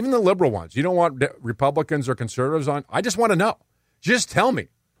this, even the liberal ones. You don't want Republicans or conservatives on. I just want to know. Just tell me.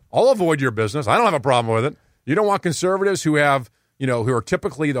 I'll avoid your business. I don't have a problem with it. You don't want conservatives who have, who are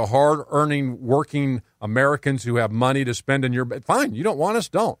typically the hard-earning, working Americans who have money to spend in your... Fine, you don't want us,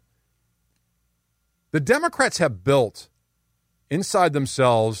 don't. The Democrats have built inside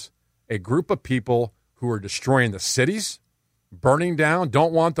themselves a group of people who are destroying the cities, burning down,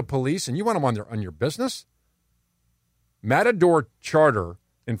 don't want the police, and you want them on your business? Matador Charter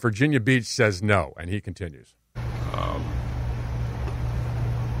in Virginia Beach says no, and he continues.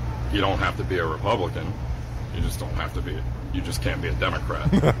 You don't have to be a Republican. You just don't have to be. You just can't be a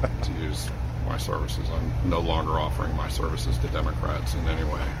Democrat to use my services. I'm no longer offering my services to Democrats in any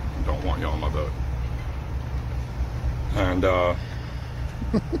way. I don't want you on my boat. And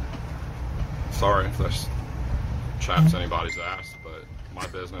sorry if this chaps anybody's ass, but my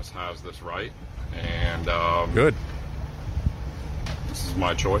business has this right, and good. This is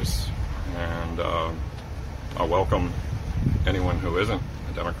my choice, and I welcome anyone who isn't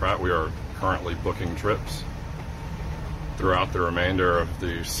a Democrat. We are currently booking trips throughout the remainder of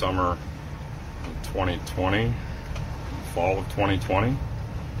the summer of 2020, fall of 2020. And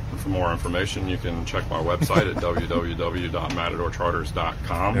for more information, you can check my website at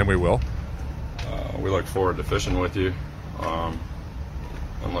www.matadorcharters.com. And we will. We look forward to fishing with you,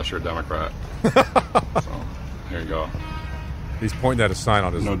 unless you're a Democrat. So, here you go. He's pointing at a sign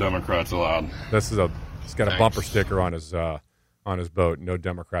on his... No Democrats allowed. He's got a bumper sticker on his boat. No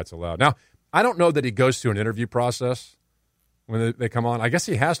Democrats allowed. Now, I don't know that he goes through an interview process when they come on. I guess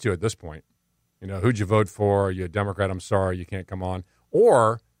he has to at this point. Who'd you vote for? Are you a Democrat? I'm sorry, you can't come on.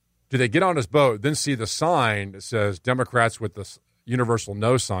 Or do they get on his boat, then see the sign that says Democrats with the universal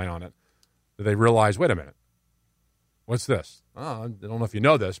no sign on it? Do they realize, wait a minute, what's this? Oh, I don't know if you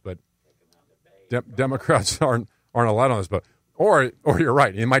know this, but Democrats aren't allowed on this boat. Or you're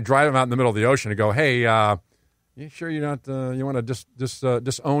right. You might drive him out in the middle of the ocean and go, hey, you sure you're not, you want to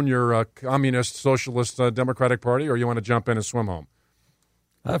disown your communist, socialist, Democratic Party, or you want to jump in and swim home?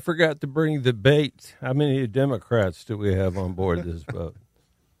 I forgot to bring the bait. How many Democrats do we have on board this boat?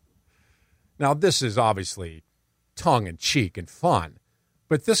 Now, this is obviously tongue-in-cheek and fun,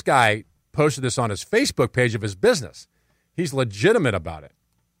 but this guy posted this on his Facebook page of his business. He's legitimate about it.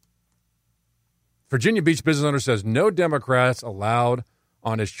 Virginia Beach business owner says no Democrats allowed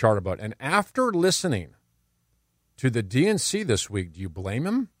on his charter boat. And after listening to the DNC this week, do you blame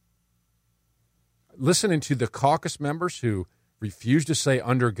him? Listening to the caucus members who refuse to say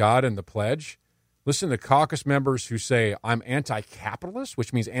under God in the pledge. Listen to caucus members who say I'm anti-capitalist,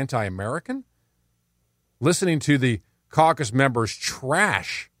 which means anti-American. Listening to the caucus members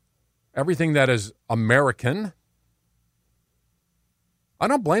trash everything that is American. I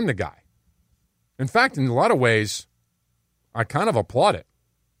don't blame the guy. In fact, in a lot of ways, I kind of applaud it.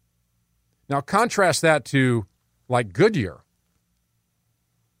 Now, contrast that to, like, Goodyear.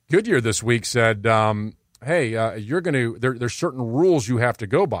 Goodyear this week said, hey, you're going to, there's certain rules you have to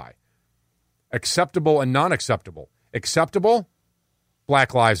go by. Acceptable and non-acceptable. Acceptable,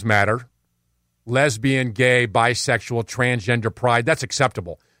 Black Lives Matter. Lesbian, gay, bisexual, transgender pride, that's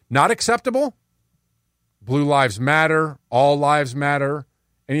acceptable. Not acceptable, Blue Lives Matter, All Lives Matter,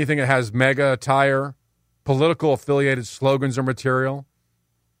 anything that has mega attire, political affiliated slogans or material.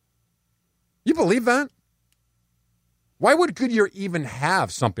 You believe that? Why would Goodyear even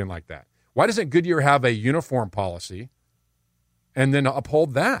have something like that? Why doesn't Goodyear have a uniform policy and then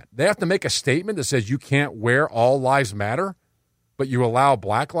uphold that? They have to make a statement that says you can't wear All Lives Matter, but you allow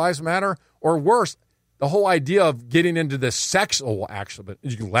Black Lives Matter? Or worse, the whole idea of getting into this sexual action, but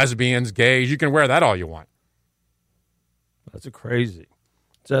you can lesbians, gays, you can wear that all you want. That's crazy.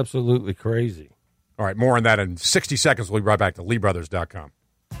 It's absolutely crazy. All right, more on that in 60 seconds. We'll be right back to LeeBrothers.com.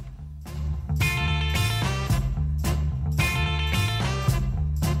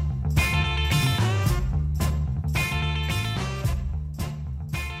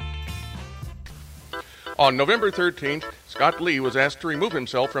 On November 13th, Scott Lee was asked to remove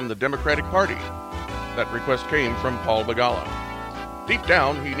himself from the Democratic Party. That request came from Paul Begala. Deep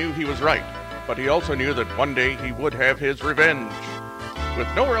down, he knew he was right, but he also knew that one day he would have his revenge. With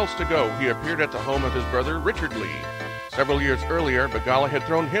nowhere else to go, he appeared at the home of his brother, Richard Lee. Several years earlier, Begala had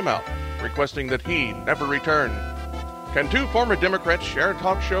thrown him out, requesting that he never return. Can two former Democrats share a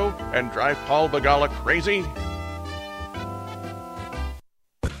talk show and drive Paul Begala crazy?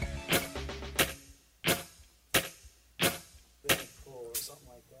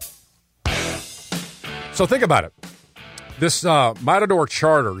 So think about it. This Matador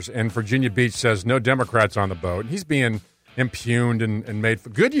Charters in Virginia Beach says no Democrats on the boat. He's being impugned and made.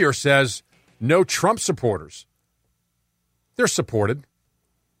 Goodyear says no Trump supporters. They're supported,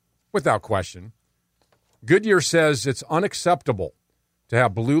 without question. Goodyear says it's unacceptable to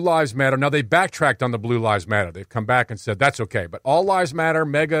have Blue Lives Matter. Now, they backtracked on the Blue Lives Matter. They've come back and said that's okay. But All Lives Matter,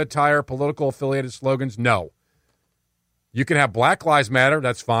 mega attire, political affiliated slogans, no. You can have Black Lives Matter,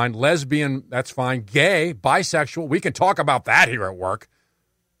 that's fine. Lesbian, that's fine. Gay, bisexual, we can talk about that here at work.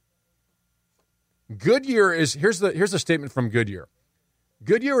 Goodyear is, here's the statement from Goodyear.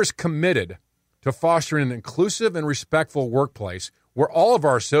 Goodyear is committed to fostering an inclusive and respectful workplace where all of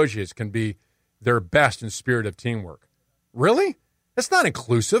our associates can be their best in spirit of teamwork. Really? That's not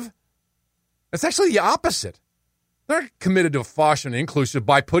inclusive. That's actually the opposite. They're not committed to fostering inclusive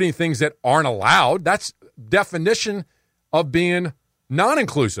by putting things that aren't allowed. That's definition of being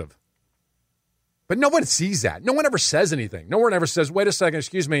non-inclusive. But no one sees that. No one ever says anything. No one ever says, wait a second,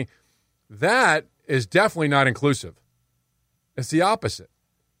 excuse me, that is definitely not inclusive. It's the opposite.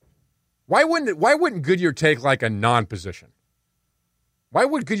 Why wouldn't Goodyear take like a non-position? Why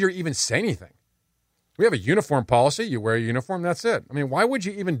would Goodyear even say anything? We have a uniform policy. You wear a uniform, that's it. I mean, why would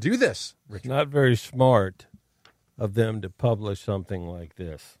you even do this, Richard? It's not very smart of them to publish something like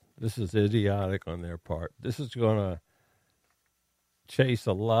this. This is idiotic on their part. This is going to chase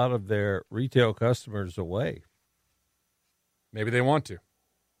a lot of their retail customers away. Maybe they want to.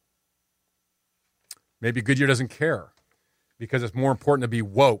 Maybe Goodyear doesn't care because it's more important to be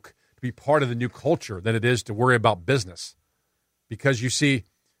woke, to be part of the new culture than it is to worry about business. Because you see,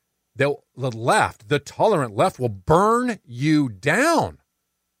 the left, the tolerant left, will burn you down.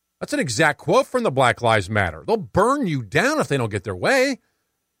 That's an exact quote from the Black Lives Matter. They'll burn you down if they don't get their way.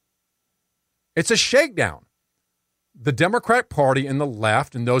 It's a shakedown. The Democrat Party and the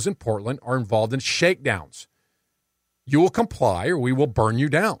left and those in Portland are involved in shakedowns. You will comply or we will burn you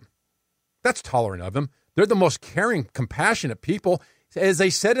down. That's tolerant of them. They're the most caring, compassionate people. As they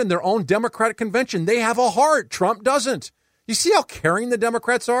said in their own Democratic convention, they have a heart. Trump doesn't. You see how caring the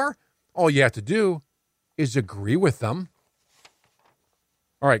Democrats are? All you have to do is agree with them.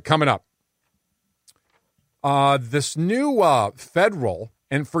 All right, coming up. This new federal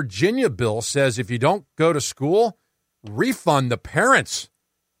And Virginia bill says if you don't go to school, refund the parents.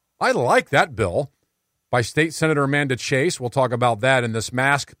 I like that bill by State Senator Amanda Chase. We'll talk about that in this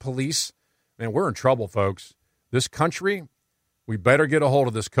mask police. Man, we're in trouble, folks. This country, we better get a hold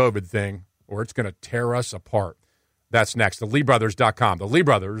of this COVID thing or it's going to tear us apart. That's next. TheLeeBrothers.com.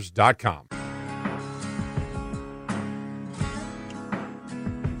 TheLeeBrothers.com.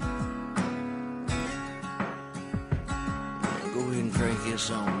 Go ahead and crank this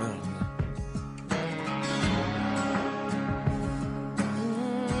on up.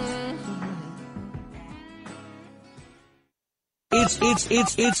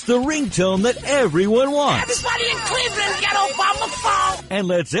 It's the ringtone that everyone wants. Everybody in Cleveland get Obama phone. And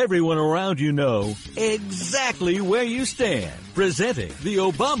lets everyone around you know exactly where you stand. Presenting the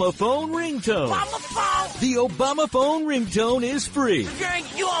Obama phone ringtone. Obama phone. The Obama phone ringtone is free.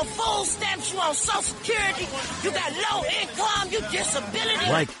 You on food stamps, you on Social Security, you got low income, you disability.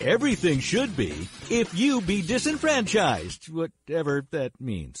 Like everything should be if you be disenfranchised, whatever that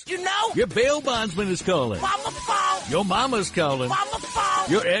means. You know? Your bail bondsman is calling. Obama phone. Your mama's calling. Obama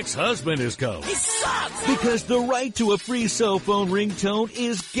phone. Your ex-husband is calling. He sucks. Because the right to a free cell phone ringtone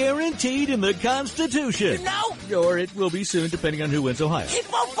is guaranteed in the Constitution. You know? Or it will be soon, depending on who wins Ohio. Keep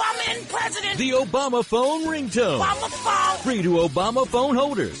Obama in president. The Obama phone ringtone. Obama phone. Free to Obama phone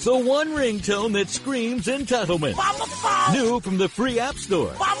holders. The one ringtone that screams entitlement. Obama phone. New from the free app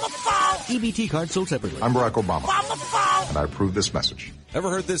store. Obama phone. EBT card sold separately. I'm Barack Obama. Obama phone. And I approve this message. Ever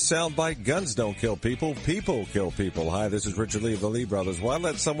heard this soundbite? Guns don't kill people, people kill people. Hi, this is Richard Lee of the Lee Brothers. Why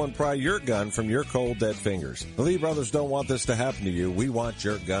let someone pry your gun from your cold, dead fingers? The Lee Brothers don't want this to happen to you. We want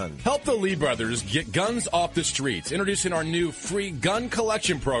your gun. Help the Lee Brothers get guns off the streets. Introducing our new free gun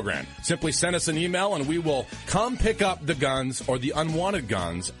collection program. Simply send us an email and we will come pick up the guns or the unwanted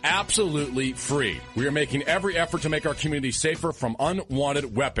guns absolutely free. We are making every effort to make our community safer from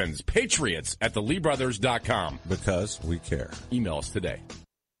unwanted weapons. Patriots at TheLeeBrothers.com. Because we care. Email us today.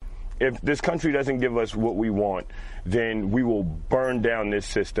 If this country doesn't give us what we want, then we will burn down this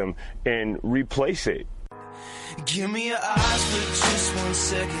system and replace it. Give me your eyes for just 1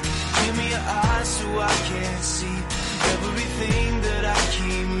 second. Give me your eyes so I can see everything that I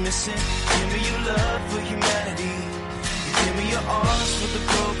keep missing. Give me your love for humanity. Give me your arms for the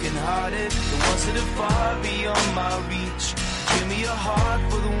broken-hearted, the ones that are far beyond my reach. Give me your heart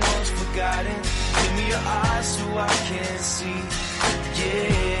for the ones forgotten. Give me your eyes so I can see.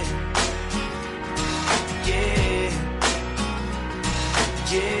 Yeah. Yeah,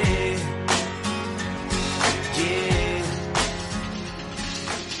 yeah, yeah.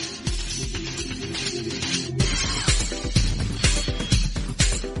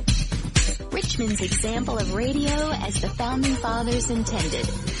 Richmond's example of radio as the Founding Fathers intended.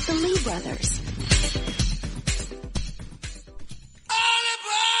 The Lee Brothers.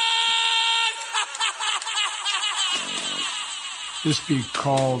 This be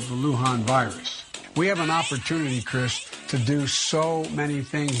called the Wuhan virus. We have an opportunity, Chris, to do so many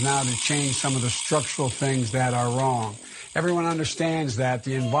things now to change some of the structural things that are wrong. Everyone understands that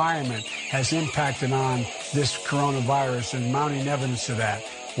the environment has impacted on this coronavirus and mounting evidence of that.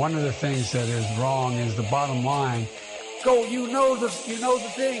 One of the things that is wrong is the bottom line. You know the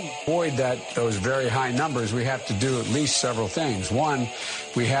thing. To avoid those very high numbers, we have to do at least several things. One,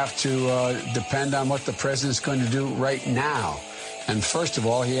 we have to depend on what the president's going to do right now. And first of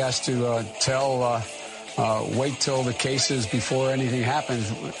all, he has to wait till the cases before anything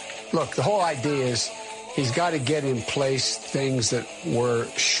happens. Look, the whole idea is he's got to get in place things that were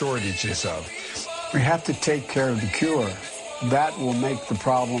shortages of. We have to take care of the cure. That will make the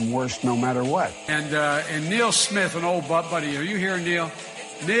problem worse no matter what. And Neil Smith, an old buddy, are you here, Neil?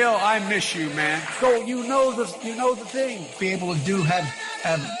 Neil, I miss you, man. You know the thing. Be able to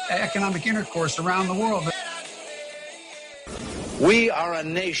have economic intercourse around the world. We are a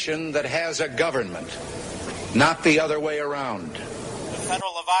nation that has a government, not the other way around. The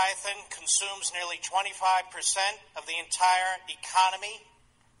federal Leviathan consumes nearly 25% of the entire economy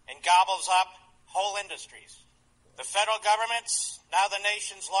and gobbles up whole industries. The federal government's now the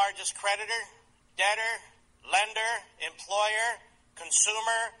nation's largest creditor, debtor, lender, employer,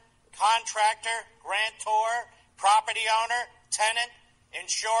 consumer, contractor, grantor, property owner, tenant,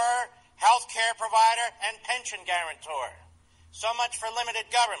 insurer, health care provider, and pension guarantor. So much for limited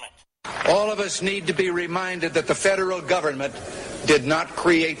government. All of us need to be reminded that the federal government did not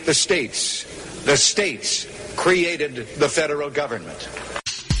create the states. The states created the federal government.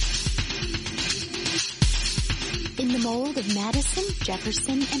 In the mold of Madison,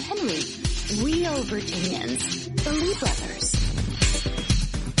 Jefferson, and Henry, real Virginians, the Lee Brothers.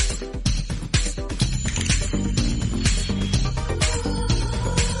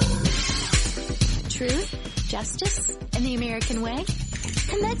 justice and the American way?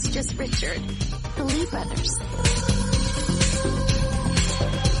 And that's just Richard, the Lee brothers.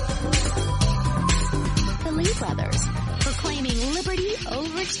 The Lee brothers, proclaiming liberty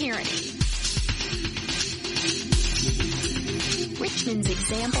over tyranny. Richmond's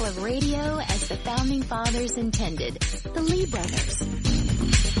example of radio as the founding fathers intended. The Lee brothers.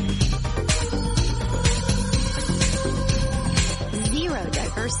 Zero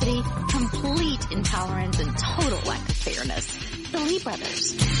diversity, complete intolerance, and total lack of fairness. The Lee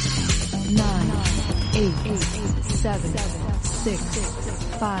brothers. 9, 8, 7, 6,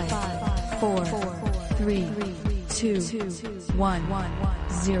 5, 4, 3, 2, 1,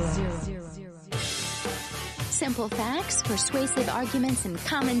 0. Simple facts, persuasive arguments, and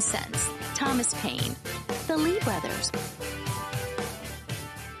common sense. Thomas Paine. The Lee brothers.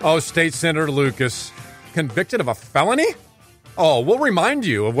 Oh, State Senator Lucas, convicted of a felony? Oh, we'll remind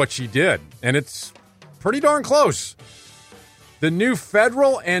you of what she did, and it's pretty darn close. The new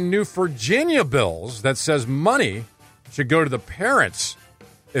federal and new Virginia bills that says money should go to the parents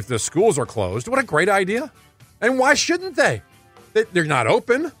if the schools are closed. What a great idea. And why shouldn't they? They're not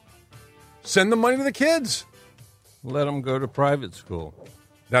open. Send the money to the kids. Let them go to private school.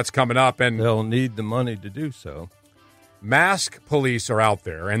 That's coming up, and they'll need the money to do so. Mask police are out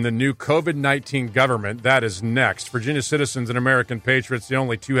there, and the new COVID-19 government, that is next. Virginia Citizens and American Patriots, the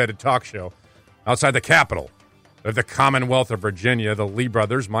only two-headed talk show outside the capital of the Commonwealth of Virginia, the Lee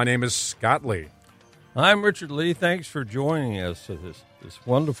brothers. My name is Scott Lee. I'm Richard Lee. Thanks for joining us for this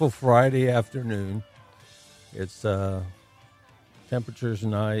wonderful Friday afternoon. It's temperature's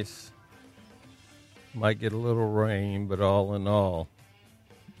nice. Might get a little rain, but all in all,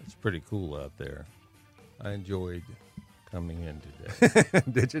 it's pretty cool out there. I enjoyed coming in today.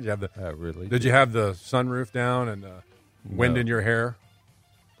 Did you? Did you have the sunroof down and wind in your hair?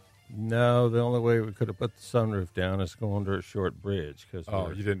 No, the only way we could have put the sunroof down is go under a short bridge.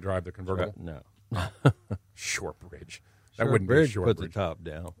 You didn't drive the convertible? No. Short bridge. That wouldn't bridge be a short put bridge. The top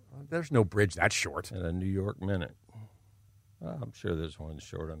down. There's no bridge that short. And a New York Minute. I'm sure there's one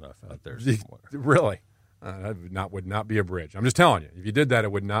short enough out there somewhere. Really? That would not be a bridge. I'm just telling you. If you did that,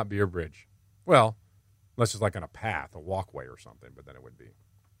 it would not be a bridge. Well, unless it's like on a path, a walkway or something, but then it would be.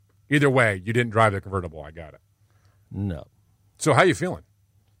 Either way, you didn't drive the convertible. I got it. No. So how you feeling?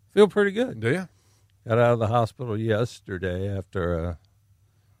 Feel pretty good. Do you? Got out of the hospital yesterday after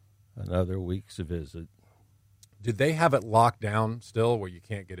another week's visit. Did they have it locked down still where you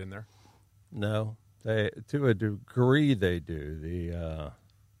can't get in there? No. To a degree, they do.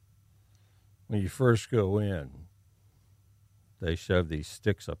 When you first go in, they shove these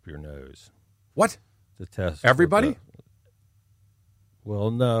sticks up your nose. What? To test everybody?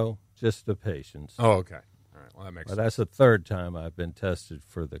 Well, no, just the patients. Oh, okay. All right. Well, that makes sense. That's the third time I've been tested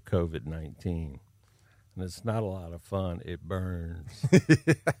for the COVID-19, and it's not a lot of fun. It burns.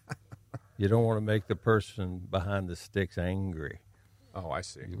 You don't want to make the person behind the sticks angry. Oh, I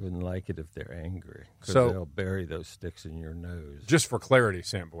see. You wouldn't like it if they're angry, because so, they'll bury those sticks in your nose. Just for clarity,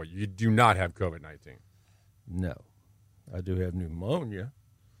 Sam Boy, you do not have COVID-19. No. I do have pneumonia,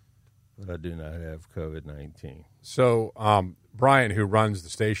 but I do not have COVID-19. So Brian, who runs the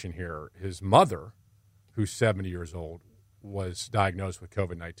station here, his mother, who's 70 years old, was diagnosed with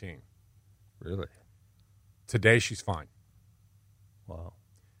COVID-19. Really? Today, she's fine. Wow.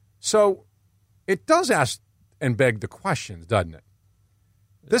 So it does ask and beg the questions, doesn't it?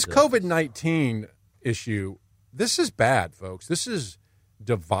 This COVID-19 issue, this is bad, folks. This is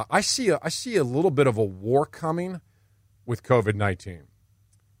I see a little bit of a war coming with COVID-19,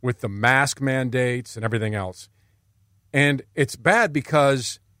 with the mask mandates and everything else. And it's bad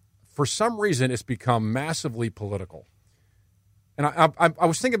because for some reason it's become massively political. And I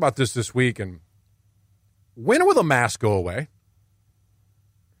was thinking about this week, and when will the mask go away?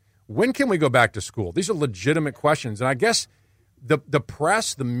 When can we go back to school? These are legitimate questions. And I guess the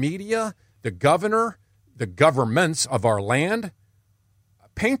press, the media, the governor, the governments of our land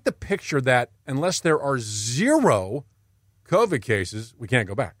paint the picture that unless there are zero COVID cases, we can't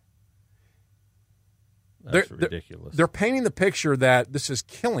go back. That's ridiculous. They're painting the picture that this is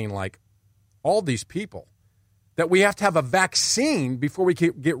killing like all these people, that we have to have a vaccine before we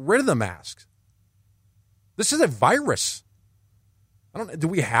can get rid of the masks. This is a virus. Do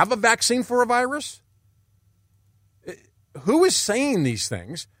we have a vaccine for a virus? Who is saying these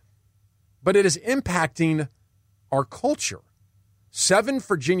things? But it is impacting our culture. 7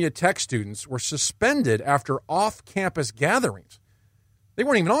 Virginia Tech students were suspended after off-campus gatherings. They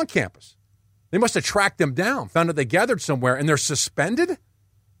weren't even on campus. They must have tracked them down, found out they gathered somewhere, and they're suspended?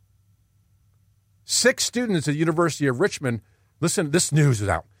 6 students at the University of Richmond, listen, this news is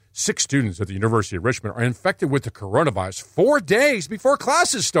out. 6 students at the University of Richmond are infected with the coronavirus 4 days before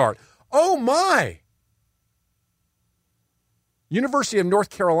classes start. Oh, my. University of North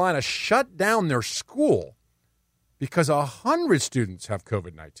Carolina shut down their school because 100 students have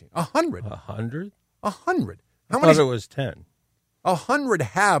COVID-19. 100. 100? 100. I thought it was 10. 100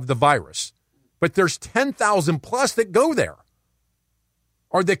 have the virus, but there's 10,000 plus that go there.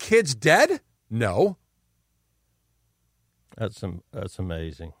 Are the kids dead? No. That's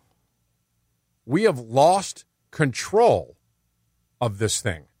amazing. We have lost control of this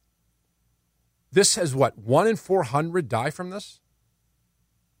thing. This has, 1 in 400 die from this?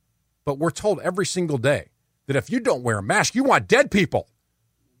 But we're told every single day that if you don't wear a mask, you want dead people.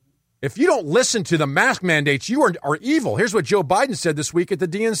 If you don't listen to the mask mandates, you are evil. Here's what Joe Biden said this week at the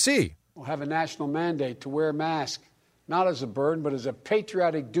DNC. We'll have a national mandate to wear a mask, not as a burden, but as a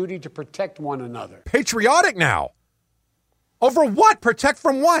patriotic duty to protect one another. Patriotic now? Over what? Protect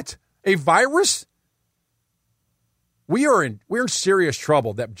from what? A virus? We're in serious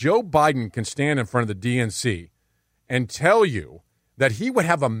trouble that Joe Biden can stand in front of the DNC and tell you that he would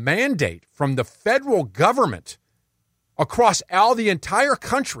have a mandate from the federal government across the entire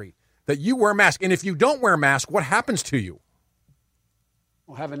country that you wear a mask. And if you don't wear a mask, what happens to you?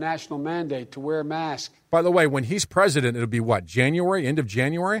 We'll have a national mandate to wear a mask. By the way, when he's president, it'll be January, end of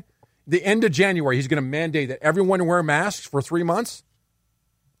January? The end of January, he's going to mandate that everyone wear masks for 3 months?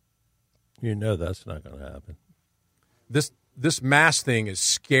 You know that's not going to happen. This mask thing is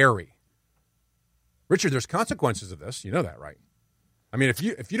scary. Richard, there's consequences of this. You know that, right? I mean, if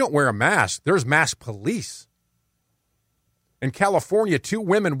you don't wear a mask, there's mask police. In California, 2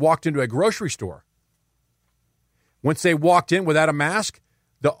 women walked into a grocery store. Once they walked in without a mask,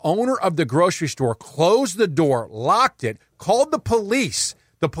 the owner of the grocery store closed the door, locked it, called the police.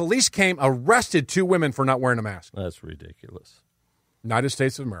 The police came, arrested 2 women for not wearing a mask. That's ridiculous. United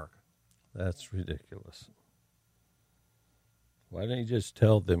States of America. That's ridiculous. Why don't you just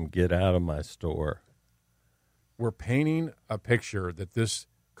tell them, get out of my store? We're painting a picture that this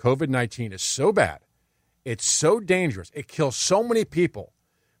COVID-19 is so bad. It's so dangerous. It kills so many people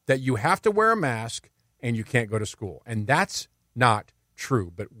that you have to wear a mask and you can't go to school. And that's not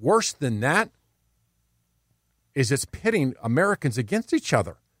true. But worse than that is it's pitting Americans against each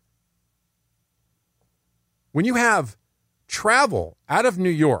other. When you have travel out of New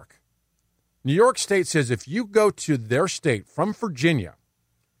York State says if you go to their state from Virginia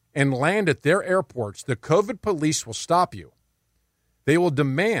and land at their airports, the COVID police will stop you. They will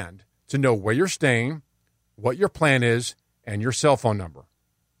demand to know where you're staying, what your plan is, and your cell phone number.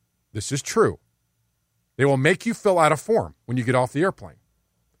 This is true. They will make you fill out a form when you get off the airplane.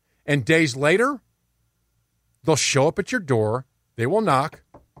 And days later, they'll show up at your door. They will knock.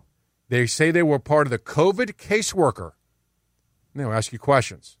 They say they were part of the COVID caseworker. And they'll ask you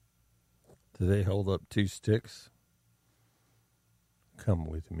questions. Do they hold up 2 sticks? Come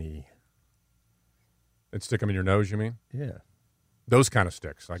with me. And stick them in your nose, you mean? Yeah. Those kind of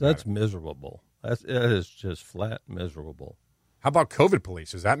sticks. That's miserable. That is just flat miserable. How about COVID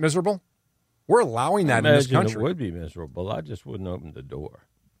police? Is that miserable? We're allowing that in this country. It would be miserable. I just wouldn't open the door.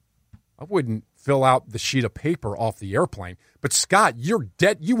 I wouldn't fill out the sheet of paper off the airplane. But, Scott, you're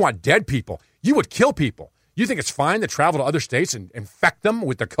dead. You want dead people. You would kill people. You think it's fine to travel to other states and infect them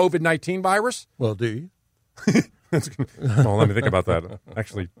with the COVID-19 virus? Well, do you? Well, let me think about that,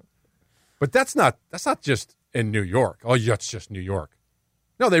 actually. But that's not just in New York. Oh, yeah, it's just New York.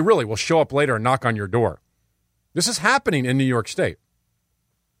 No, they really will show up later and knock on your door. This is happening in New York State.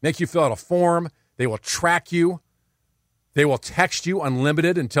 Make you fill out a form. They will track you. They will text you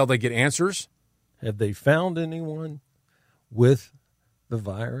unlimited until they get answers. Have they found anyone with the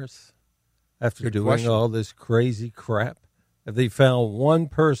virus after doing all this crazy crap? Have they found one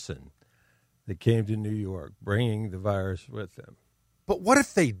person that came to New York bringing the virus with them? But what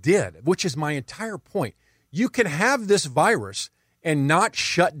if they did, which is my entire point? You can have this virus and not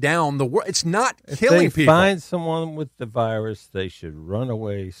shut down the world. It's not killing people. If they find someone with the virus, they should run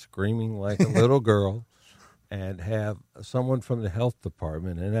away screaming like a little girl and have someone from the health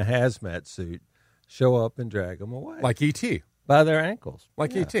department in a hazmat suit show up and drag them away. Like E.T. By their ankles.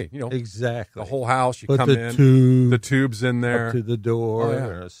 Like E.T. You know, exactly. The whole house, you Put come the in, the tube's in there. Up to the door, in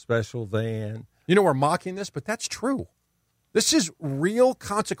a special van. You know, we're mocking this, but that's true. This is real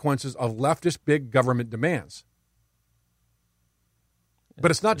consequences of leftist big government demands.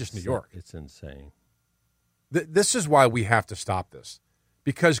 But it's not just New York. It's insane. This is why we have to stop this.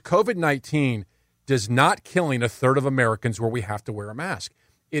 Because COVID-19 does not killing a third of Americans where we have to wear a mask.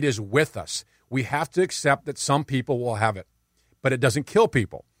 It is with us. We have to accept that some people will have it. But it doesn't kill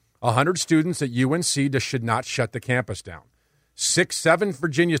people. 100 students at UNC should not shut the campus down. 7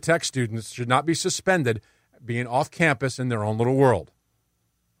 Virginia Tech students should not be suspended being off campus in their own little world.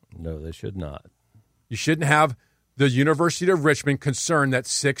 No, they should not. You shouldn't have the University of Richmond concerned that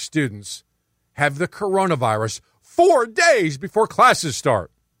 6 students have the coronavirus 4 days before classes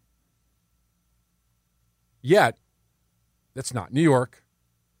start. Yet, that's not New York.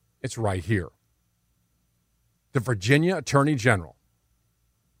 It's right here. The Virginia Attorney General,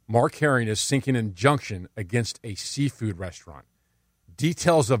 Mark Herring, is seeking an injunction against a seafood restaurant.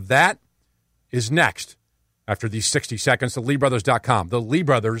 Details of that is next after these 60 seconds to LeeBrothers.com.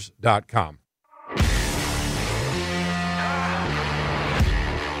 TheLeeBrothers.com.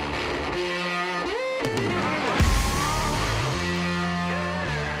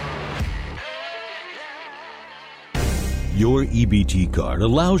 Your EBT card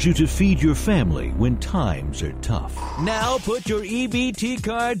allows you to feed your family when times are tough. Now put your EBT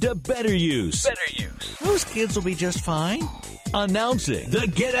card to better use. Those kids will be just fine. Announcing the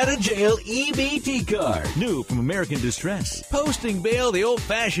Get Out of Jail EBT card. New from American Distress. Posting bail the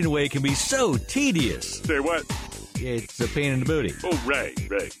old-fashioned way can be so tedious. Say what? It's a pain in the booty. Oh, right.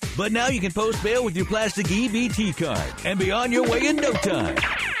 But now you can post bail with your plastic EBT card and be on your way in no time.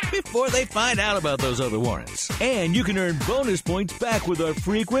 Before they find out about those other warrants. And you can earn bonus points back with our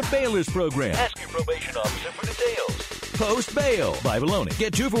frequent bailers program. Ask your probation officer for details. Post bail. Buy bologna.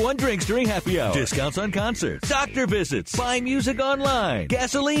 Get 2-for-1 drinks during happy hour. Discounts on concerts. Doctor visits. Buy music online.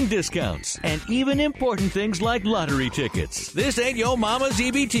 Gasoline discounts. And even important things like lottery tickets. This ain't your mama's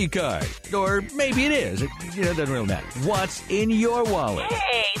EBT card. Or maybe it is. It doesn't really matter. What's in your wallet?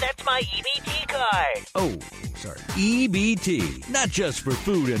 Hey, that's my EBT card. Oh, sorry. EBT. Not just for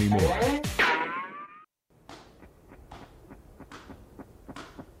food anymore.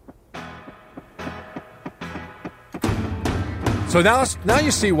 So now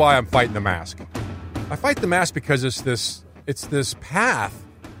you see why I'm fighting the mask. I fight the mask because it's this path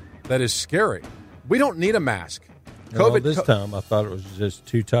that is scary. We don't need a mask. This time I thought it was just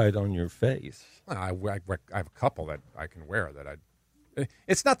too tight on your face. I have a couple that I can wear that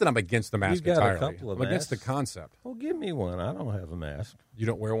it's not that I'm against the mask You've got entirely. a couple of I'm against the masks. concept. Well, give me one. I don't have a mask. You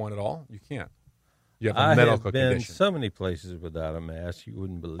don't wear one at all? You can't. You have a I medical have been condition. so many places without a mask you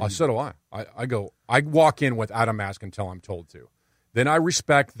wouldn't believe. So do I. I walk in without a mask until I'm told to. Then I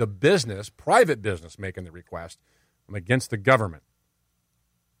respect the private business making the request. I'm against the government.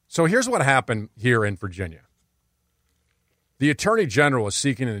 So here's what happened here in Virginia. The Attorney General is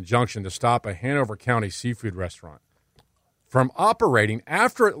seeking an injunction to stop a Hanover County seafood restaurant from operating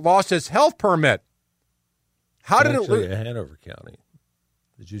after it lost its health permit. How did it lose? Hanover County.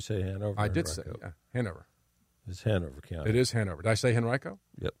 Did you say Hanover? I did say Hanover. It's Hanover County. It is Hanover. Did I say Henrico?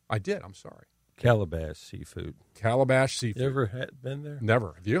 Yep. I did. I'm sorry. Calabash Seafood. Calabash Seafood. You ever been there?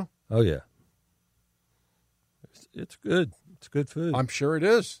 Never. Have you? Oh, yeah. It's good. It's good food. I'm sure it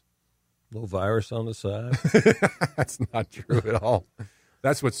is. Little virus on the side. That's not true at all.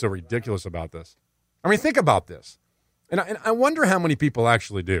 That's what's so ridiculous about this. I mean, think about this. And I wonder how many people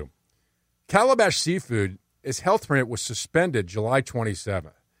actually do. Calabash Seafood, its health permit was suspended July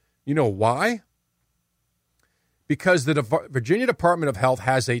 27th. You know why? Because the Virginia Department of Health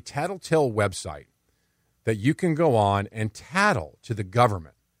has a tattletale website that you can go on and tattle to the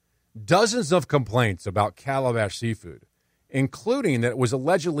government. Dozens of complaints about Calabash Seafood, including that it was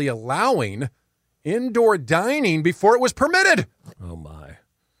allegedly allowing indoor dining before it was permitted. Oh, my.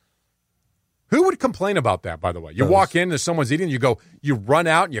 Who would complain about that, by the way? You walk in and someone's eating, you run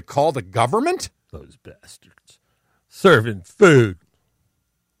out and you call the government? Those bastards. Serving food.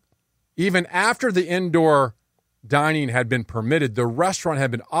 Even after the indoor dining had been permitted, the restaurant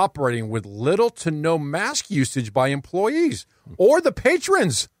had been operating with little to no mask usage by employees or the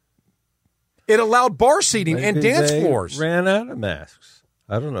patrons. It allowed bar seating and dance floors. Ran out of masks.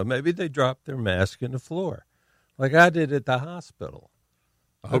 I don't know. Maybe they dropped their mask in the floor, like I did at the hospital.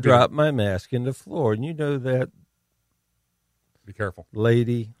 I dropped my mask in the floor, and you know that. Be careful,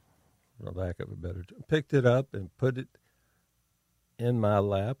 lady. For lack of a better term, picked it up and put it in my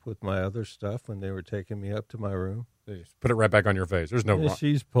lap with my other stuff when they were taking me up to my room. Put it right back on your face. There's no wrong.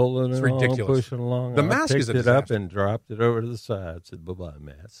 She's pulling it's it ridiculous. along, pushing along. The mask is a disaster. Picked it up and dropped it over to the side. Said, "Bye-bye,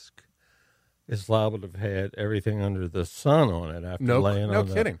 mask." It's liable to have had everything under the sun on it after laying on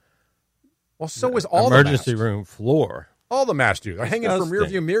No kidding. Well, so is all emergency the masks. room floor. All the masks do. They're hanging from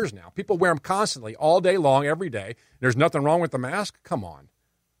rearview mirrors now. People wear them constantly, all day long, every day. There's nothing wrong with the mask? Come on.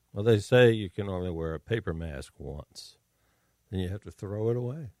 Well, they say you can only wear a paper mask once. Then you have to throw it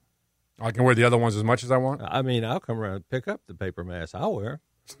away. I can wear the other ones as much as I want? I mean, I'll come around and pick up the paper mask I'll wear.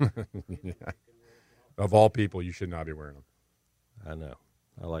 Yeah. Of all people, you should not be wearing them. I know.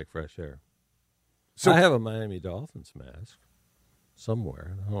 I like fresh air. So, I have a Miami Dolphins mask.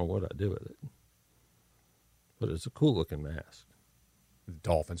 somewhere. I don't know what I do with it. But it's a cool-looking mask. The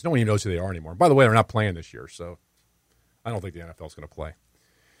Dolphins. No one even knows who they are anymore. By the way, they're not playing this year, so I don't think the NFL is going to play.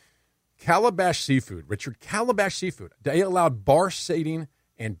 Calabash Seafood. Richard, Calabash Seafood. They allowed bar seating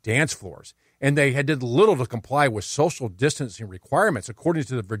and dance floors, and they did little to comply with social distancing requirements. According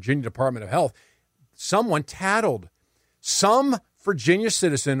to the Virginia Department of Health, someone tattled. Some Virginia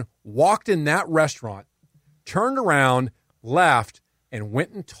citizen walked in that restaurant, turned around, left, and went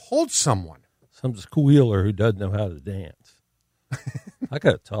and told someone. Some squealer who doesn't know how to dance. I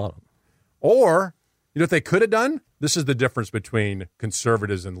could have taught him. Or, you know what they could have done? This is the difference between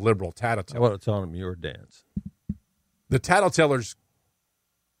conservatives and liberal tattletales. I would have taught him your dance. The tattletellers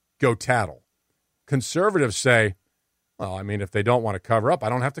go tattle. Conservatives say, well, I mean, if they don't want to cover up, I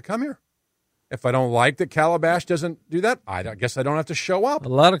don't have to come here. If I don't like that Calabash doesn't do that, I guess I don't have to show up. A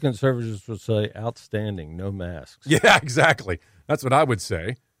lot of conservatives would say, outstanding, no masks. Yeah, exactly. That's what I would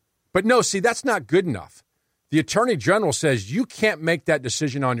say. But no, see, that's not good enough. The Attorney General says you can't make that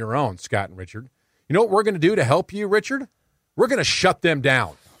decision on your own, Scott and Richard. You know what we're going to do to help you, Richard? We're going to shut them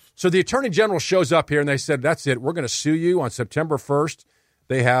down. So the Attorney General shows up here and they said, that's it. We're going to sue you on September 1st.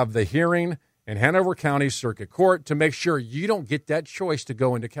 They have the hearing in Hanover County Circuit Court to make sure you don't get that choice to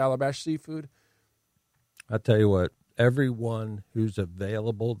go into Calabash Seafood. I tell you what, everyone who's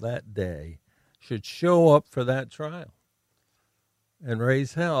available that day should show up for that trial and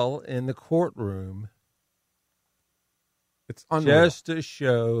raise hell in the courtroom. It's unreal. Just to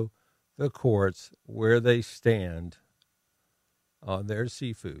show the courts where they stand on their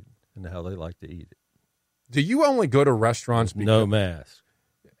seafood and how they like to eat it. Do you only go to restaurants because no mask?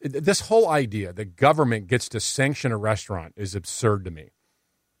 This whole idea that government gets to sanction a restaurant is absurd to me.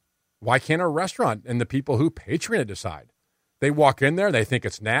 Why can't a restaurant and the people who patron it decide? They walk in there, they think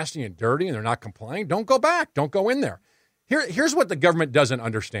it's nasty and dirty, and they're not complying. Don't go back. Don't go in there. Here's what the government doesn't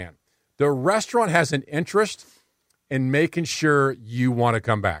understand. The restaurant has an interest in making sure you want to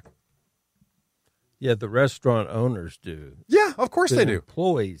come back. Yeah, the restaurant owners do. Yeah, of course they do.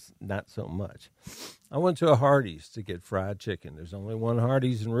 Employees, not so much. I went to a Hardee's to get fried chicken. There's only one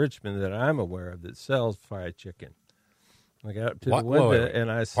Hardee's in Richmond that I'm aware of that sells fried chicken. I got up to the window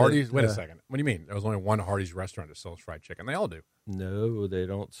and I said, Hardee's, wait a second. What do you mean? There was only one Hardee's restaurant that sells fried chicken. They all do. No, they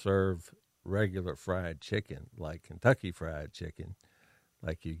don't serve regular fried chicken like Kentucky Fried Chicken.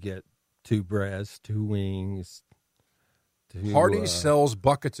 Like you get 2 breasts, 2 wings. Hardee's sells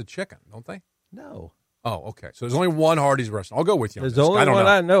buckets of chicken, don't they? No. Oh, okay. So there's only one Hardee's restaurant. I'll go with you on There's this. only one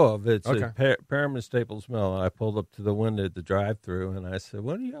I know of. It's okay. at Perriman Staples Mill. And I pulled up to the window at the drive-thru and I said,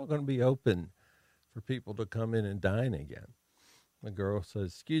 when are y'all going to be open for people to come in and dine again? The girl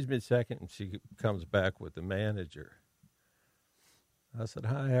says, excuse me a second, and she comes back with the manager. I said,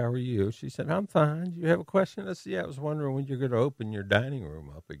 hi, how are you? She said, I'm fine. Do you have a question? I said, yeah, I was wondering when you're going to open your dining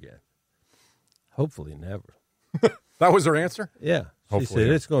room up again. Hopefully never. That was her answer? Yeah. Hopefully. She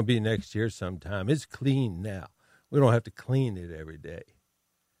said, it's going to be next year sometime. It's clean now. We don't have to clean it every day.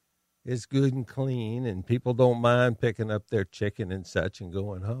 It's good and clean, and people don't mind picking up their chicken and such and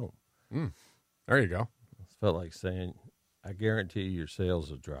going home. There you go. It felt like saying, I guarantee your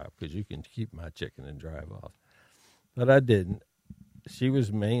sales will drop because you can keep my chicken and drive off. But I didn't. She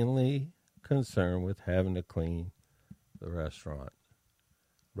was mainly concerned with having to clean the restaurant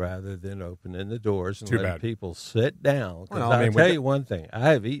rather than opening the doors and letting people sit down. Because I'll tell you one thing. I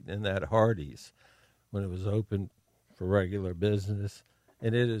have eaten in that Hardee's when it was open for regular business,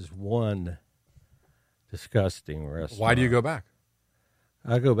 and it is one disgusting restaurant. Why do you go back?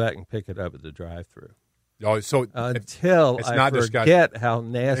 I go back and pick it up at the drive-thru. Oh, so until it's I not forget how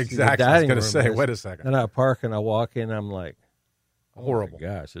nasty the dining room is. I was going to say, wait a second. And I park and I walk in, I'm like, horrible. Oh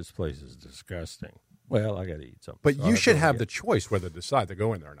my gosh, this place is disgusting. Well, I got to eat something. But you should have the choice whether to decide to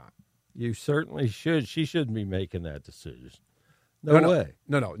go in there or not. You certainly should. She shouldn't be making that decision. No way.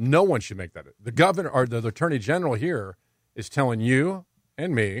 No one should make that. The governor or the attorney general here is telling you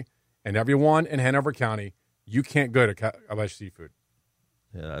and me and everyone in Hanover County, you can't go to Calabash Seafood.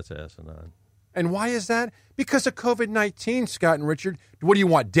 Yeah, that's asinine. And why is that? Because of COVID-19, Scott and Richard. What do you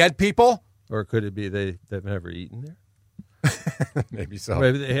want, dead people? Or could it be they've never eaten there? Maybe so.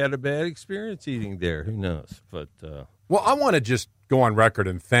 Maybe they had a bad experience eating there. Who knows? But well, I want to just go on record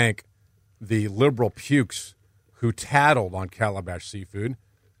and thank the liberal pukes who tattled on Calabash Seafood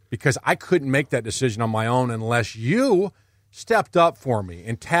because I couldn't make that decision on my own unless you stepped up for me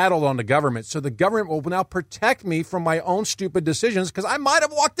and tattled on the government. So the government will now protect me from my own stupid decisions because I might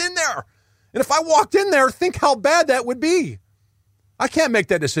have walked in there. And if I walked in there, think how bad that would be. I can't make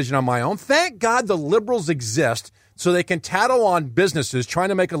that decision on my own. Thank God the liberals exist so they can tattle on businesses trying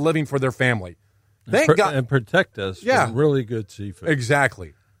to make a living for their family. Thank God. And protect us from really good seafood.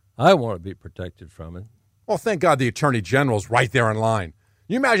 Exactly. I want to be protected from it. Well, thank God the Attorney General's right there in line.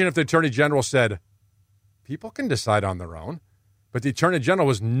 You imagine if the Attorney General said, people can decide on their own. But the Attorney General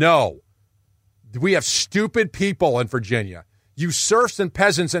was, no. We have stupid people in Virginia. You serfs and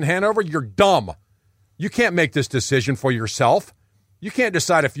peasants in Hanover, you're dumb. You can't make this decision for yourself. You can't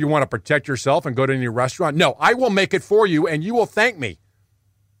decide if you want to protect yourself and go to any restaurant. No, I will make it for you, and you will thank me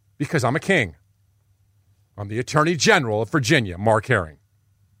because I'm a king. I'm the Attorney General of Virginia, Mark Herring.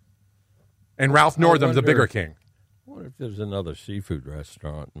 And Ralph Northam, the bigger king. I wonder if there's another seafood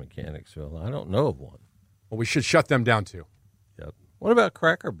restaurant in Mechanicsville. I don't know of one. Well, we should shut them down, too. Yep. What about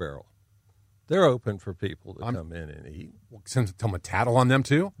Cracker Barrel? They're open for people to come in and eat. Well, send a tattle on them,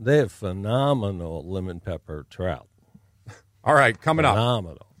 too? They have phenomenal lemon pepper trout. All right, coming up.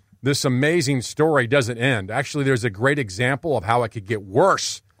 Phenomenal. This amazing story doesn't end. Actually, there's a great example of how it could get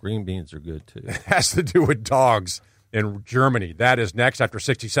worse. Green beans are good, too. It has to do with dogs in Germany. That is next after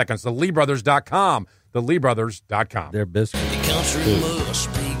 60 seconds. TheLeeBrothers.com. TheLeeBrothers.com. Their biscuits. Country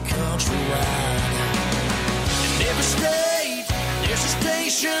must be country right. In every state, there's a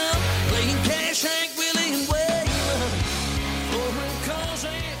station playing Cash, Hank, Willie, and Waylon. Four-wheel cars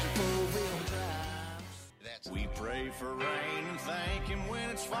and four-wheel drives. We pray for rain and thank him when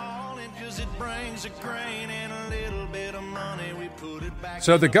it's falling, because it brings a grain and a little bit of money. We put it back.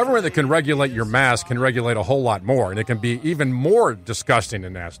 So the government that can regulate your mask can regulate a whole lot more, and it can be even more disgusting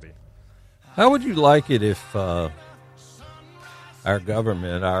and nasty. How would you like it if our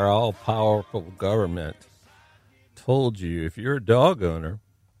government, our all-powerful government, told you if you're a dog owner,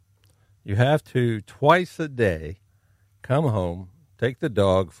 you have to, twice a day, come home, take the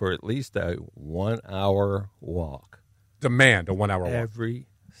dog for at least a 1-hour walk. Demand a 1-hour walk. Every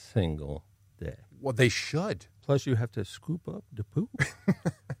single day. Well, they should. Plus, you have to scoop up the poop.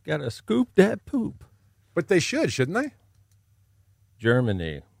 Got to scoop that poop. But they should, shouldn't they?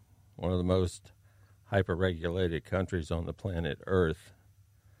 Germany, one of the most hyper-regulated countries on the planet Earth,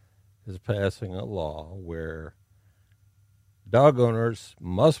 is passing a law where dog owners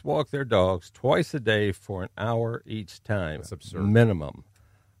must walk their dogs twice a day for an hour each time. That's absurd. Minimum.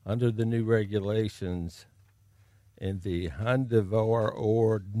 Under the new regulations in the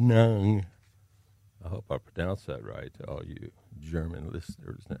Hundeverordnung, I hope I pronounced that right to all you German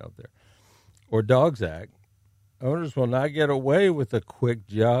listeners out there, or Dogs Act, owners will not get away with a quick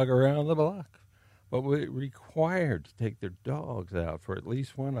jog around the block, but will be required to take their dogs out for at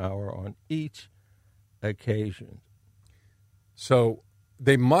least 1 hour on each occasion. So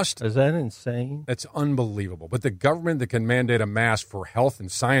they must. Is that insane? That's unbelievable. But the government that can mandate a mask for health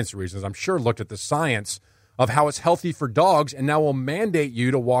and science reasons, I'm sure looked at the science of how it's healthy for dogs and now will mandate you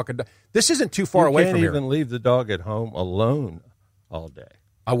to walk a dog. This isn't too far away from here. You can't even leave the dog at home alone all day.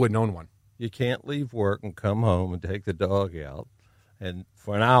 I wouldn't own one. You can't leave work and come home and take the dog out. And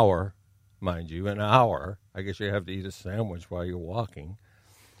for an hour, mind you, an hour, I guess you have to eat a sandwich while you're walking.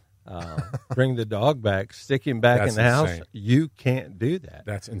 Bring the dog back, stick him back in the house. You can't do that.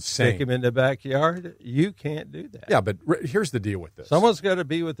 That's insane. Stick him in the backyard. You can't do that. Yeah, but here's the deal with this. Someone's got to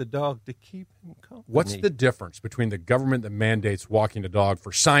be with the dog to keep him company. What's the difference between the government that mandates walking a dog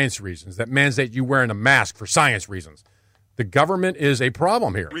for science reasons, that mandates you wearing a mask for science reasons? The government is a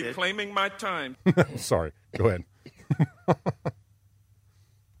problem here. Reclaiming my time. Sorry. Go ahead.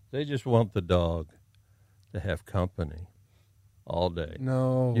 They just want the dog to have company all day.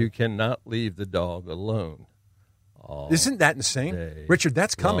 No. You cannot leave the dog alone. Isn't that insane? Richard,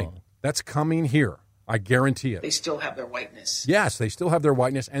 that's coming. long. That's coming here. I guarantee it. They still have their whiteness. Yes, they still have their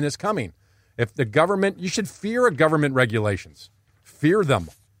whiteness, and it's coming. If the government, you should fear government regulations. Fear them.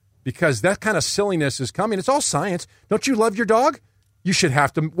 Because that kind of silliness is coming. It's all science. Don't you love your dog? You should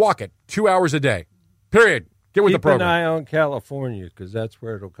have to walk it 2 hours a day. Period. Get with the program. Keep an eye on California because that's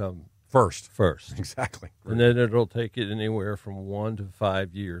where it'll come first. Exactly. And then it'll take it anywhere from 1 to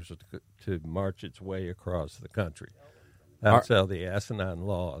 5 years to march its way across the country. That's how the asinine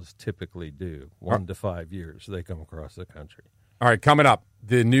laws typically do. 1 to 5 years, they come across the country. All right, coming up,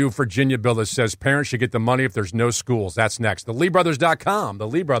 the new Virginia bill that says parents should get the money if there's no schools. That's next. TheLeeBrothers.com.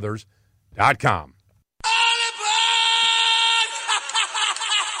 TheLeeBrothers.com.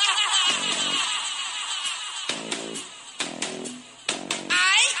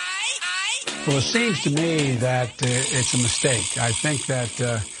 Well, it seems to me that it's a mistake. I think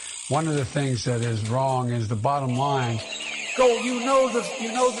that one of the things that is wrong is the bottom line. Go, you know the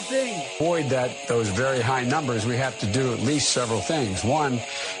thing. Avoid those very high numbers, we have to do at least several things. One,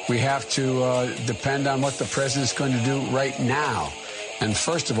 we have to depend on what the president's going to do right now. And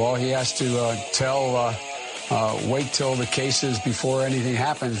first of all, he has to wait till the cases before anything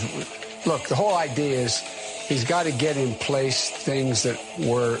happens. Look, the whole idea is he's got to get in place things that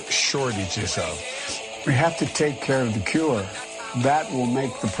were shortages of. We have to take care of the cure. That will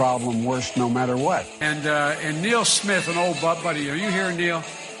make the problem worse no matter what. And Neil Smith, an old buddy, are you here, Neil?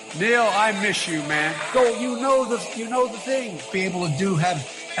 Neil, I miss you, man. Go, you know the thing. Be able to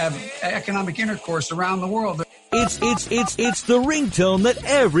have economic intercourse around the world. It's the ringtone that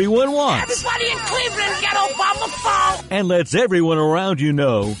everyone wants. Everybody in Cleveland get Obama phone. And lets everyone around you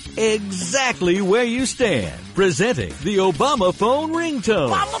know exactly where you stand. Presenting the Obama phone ringtone.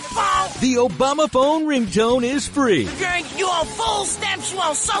 Obama phone. The Obama phone ringtone is free. You on food stamps, you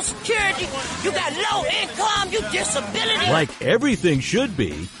on Social Security, you got low income, you disability. Like everything should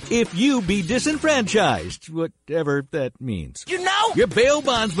be if you be disenfranchised, whatever that means. You know? Your bail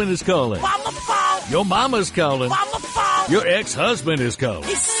bondsman is calling. Obama phone. Your mama's calling. Obama phone. Your ex-husband is calling.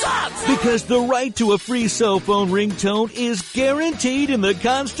 He sucks. Because the right to a free cell phone ringtone is guaranteed in the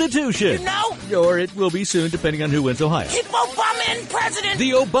Constitution. You know? Or it will be soon, depending on who wins Ohio. Keep Obama in president.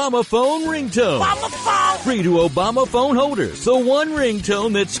 The Obama phone ringtone. Obama phone. Free to Obama phone holders. The one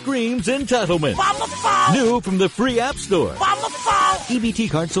ringtone that screams entitlement. Obama phone. New from the free App Store. Obama phone. EBT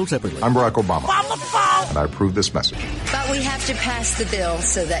card sold separately. I'm Barack Obama. Obama phone. And I approve this message. But we have to pass the bill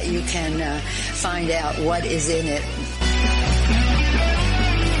so that you can find out what is in it.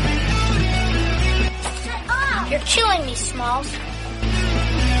 You're killing me, Smalls.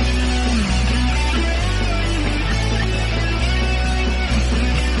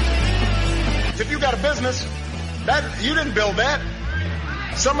 If you got a business, that you didn't build that.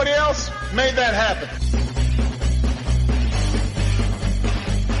 Somebody else made that happen.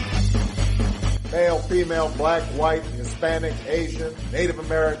 Male, female, black, white, Hispanic, Asian, Native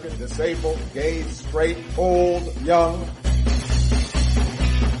American, disabled, gay, straight, old, young.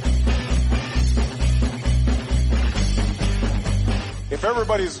 If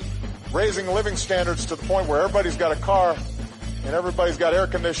everybody's raising living standards to the point where everybody's got a car and everybody's got air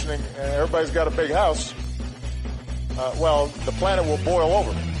conditioning and everybody's got a big house, well, the planet will boil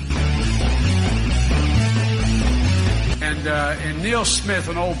over. And Neil Smith,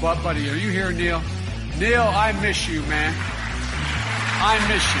 an old buddy, are you here, Neil? Neil, I miss you, man. I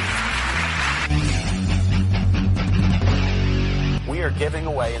miss you. We are giving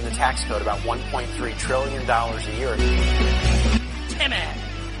away in the tax code about $1.3 trillion a year. Timmy!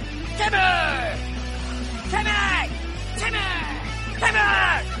 Timmy! Timmy! Timmy! Timmy!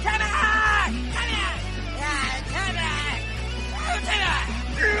 Timmy!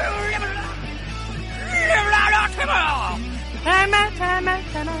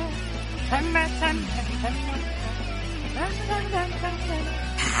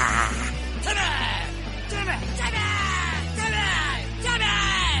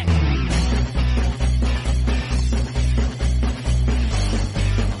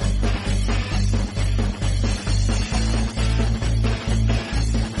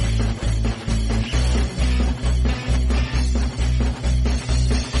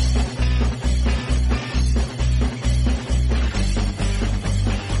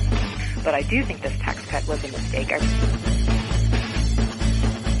 But I do think this tax cut was a mistake.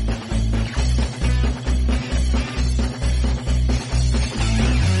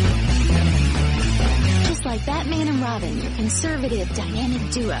 Just like Batman and Robin, your conservative,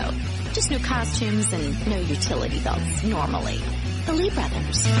 dynamic duo. Just no costumes and no utility belts, normally. The Lee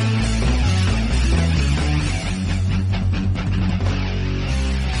Brothers.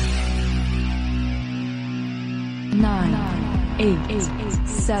 9, 8,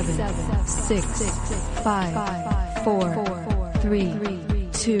 7, 6, 5, 4, 3,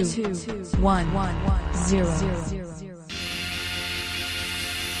 2, 1, 0.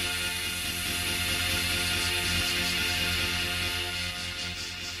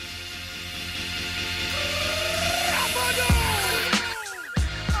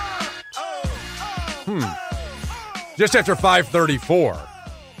 Just after 5:34,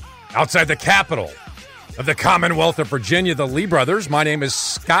 outside the capital of the Commonwealth of Virginia, the Lee Brothers. My name is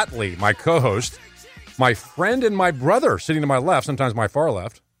Scott Lee, my co-host, my friend and my brother sitting to my left, sometimes my far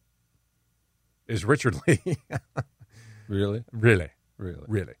left, is Richard Lee. Really? Really.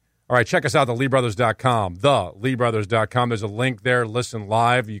 All right, check us out, theleebrothers.com, theleebrothers.com. There's a link there. Listen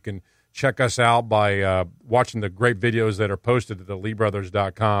live. You can check us out by watching the great videos that are posted at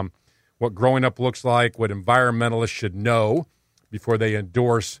theleebrothers.com. What growing up looks like, what environmentalists should know before they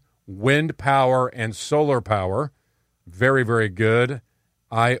endorse wind power and solar power. Very, very good.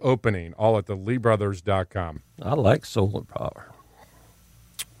 Eye-opening. All at theleebrothers.com. I like solar power.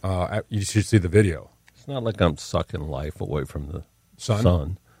 You should see the video. It's not like I'm sucking life away from the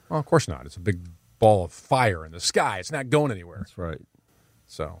sun. Well, of course not. It's a big ball of fire in the sky. It's not going anywhere. That's right.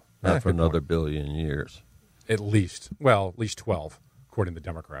 So, Not for another billion years. At least. Well, at least 12, according to the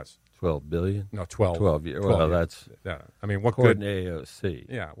Democrats. 12 billion? No, 12. 12 years. 12 Well, years. that's Yeah. I mean, what according good? to AOC.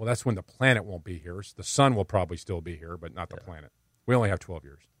 Yeah, well, that's when the planet won't be here. The sun will probably still be here, but not the planet. We only have 12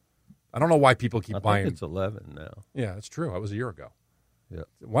 years. I don't know why people keep buying. I think it's 11 now. Yeah, that's true. That was a year ago. Yeah.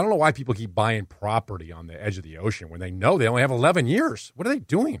 Well, I don't know why people keep buying property on the edge of the ocean when they know they only have 11 years. What are they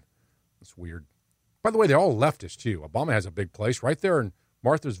doing? It's weird. By the way, they're all leftists, too. Obama has a big place right there in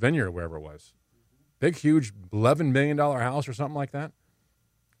Martha's Vineyard or wherever it was. Big, huge $11 million house or something like that.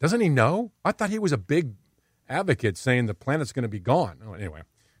 Doesn't he know? I thought he was a big advocate saying the planet's going to be gone. Oh, anyway,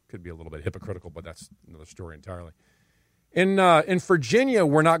 could be a little bit hypocritical, but that's another story entirely. In Virginia,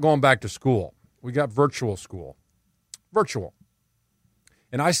 we're not going back to school. We got virtual school. Virtual.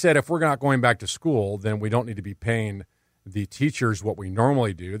 And I said if we're not going back to school, then we don't need to be paying the teachers what we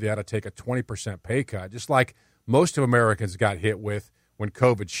normally do. They ought to take a 20% pay cut, just like most of Americans got hit with when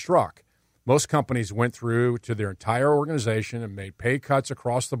COVID struck. Most companies went through to their entire organization and made pay cuts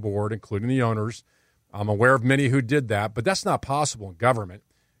across the board, including the owners. I'm aware of many who did that, but that's not possible in government.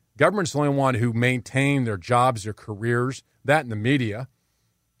 Government's the only one who maintain their jobs, their careers, that and the media.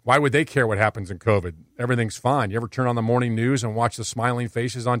 Why would they care what happens in COVID? Everything's fine. You ever turn on the morning news and watch the smiling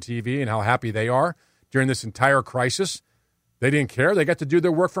faces on TV and how happy they are during this entire crisis? They didn't care. They got to do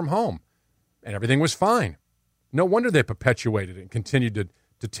their work from home, and everything was fine. No wonder they perpetuated it and continued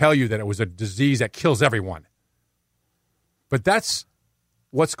to tell you that it was a disease that kills everyone. But that's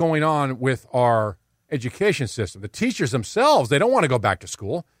what's going on with our education system. The teachers themselves, they don't want to go back to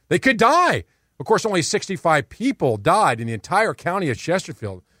school. They could die. Of course, only 65 people died in the entire county of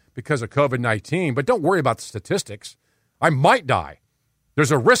Chesterfield because of COVID-19. But don't worry about the statistics. I might die.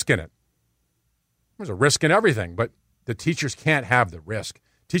 There's a risk in it. There's a risk in everything, but the teachers can't have the risk.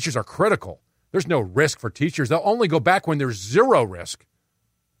 Teachers are critical. There's no risk for teachers. They'll only go back when there's zero risk.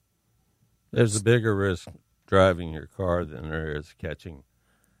 There's a bigger risk driving your car than there is catching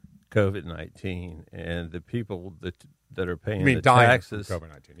COVID-19. And the people that are paying the taxes. From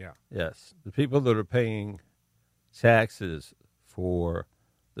COVID-19, yeah. Yes. The people that are paying taxes for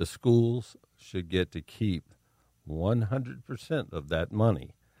the schools should get to keep 100% of that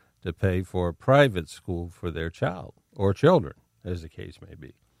money to pay for a private school for their child or children, as the case may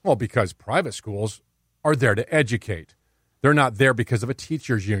be. Well, because private schools are there to educate. They're not there because of a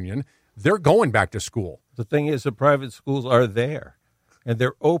teachers union. They're going back to school. The thing is, the private schools are there, and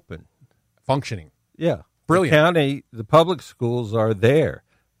they're open. Functioning. Yeah. Brilliant. The public schools are there.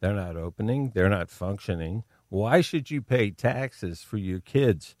 They're not opening. They're not functioning. Why should you pay taxes for your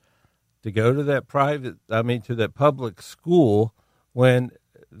kids to go to that to that public school when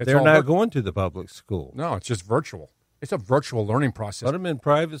they're not going to the public school? No, it's just virtual. It's a virtual learning process. Put them in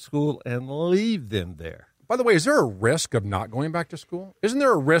private school and leave them there. By the way, is there a risk of not going back to school? Isn't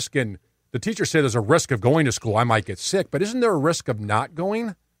there a risk the teachers say there's a risk of going to school. I might get sick, but isn't there a risk of not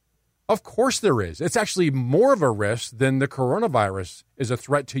going? Of course there is. It's actually more of a risk than the coronavirus is a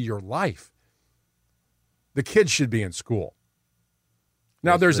threat to your life. The kids should be in school.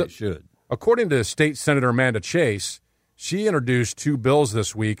 Now, according to State Senator Amanda Chase, she introduced 2 bills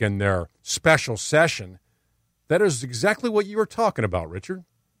this week in their special session. That is exactly what you were talking about, Richard.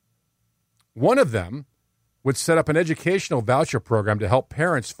 One of them would set up an educational voucher program to help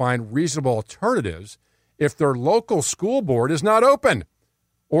parents find reasonable alternatives if their local school board is not open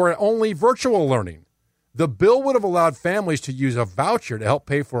or only virtual learning. The bill would have allowed families to use a voucher to help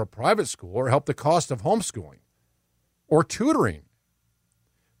pay for a private school or help the cost of homeschooling or tutoring.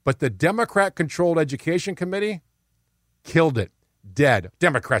 But the Democrat-controlled Education Committee killed it. Dead.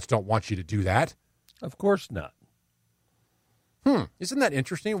 Democrats don't want you to do that. Of course not. Isn't that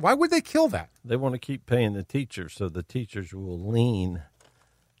interesting? Why would they kill that? They want to keep paying the teachers so the teachers will lean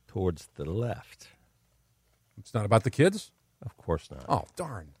towards the left. It's not about the kids? Of course not. Oh,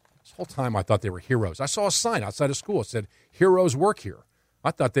 darn. This whole time I thought they were heroes. I saw a sign outside of school that said, "Heroes work here."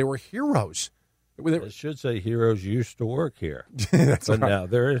 I thought they were heroes. It should say heroes used to work here. That's but right. Now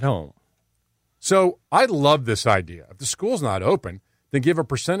they're at home. So I love this idea. If the school's not open, then give a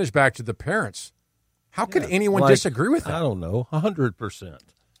percentage back to the parents. How could anyone disagree with that? I don't know, 100%.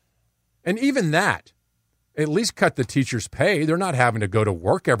 And even that, at least cut the teachers' pay. They're not having to go to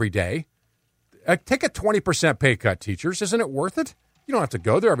work every day. Take a 20% pay cut, teachers. Isn't it worth it? You don't have to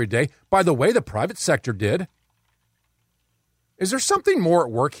go there every day. By the way, the private sector did. Is there something more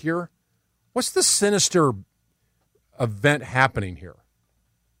at work here? What's the sinister event happening here?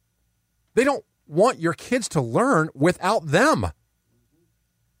 They don't want your kids to learn without them.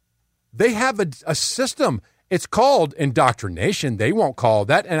 They have a system. It's called indoctrination. They won't call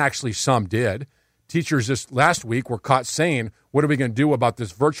that, and actually some did, teachers this last week were caught saying, what are we going to do about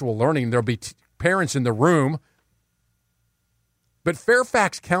this virtual learning? There'll be parents in the room. But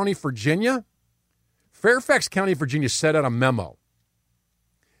Fairfax County, Virginia sent out a memo.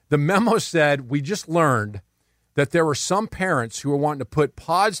 The memo said, we just learned that there were some parents who were wanting to put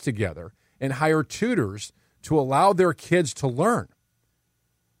pods together and hire tutors to allow their kids to learn.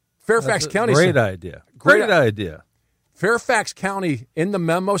 Fairfax County Great idea. Great idea. Fairfax County in the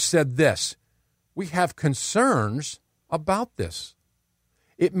memo said this: we have concerns about this.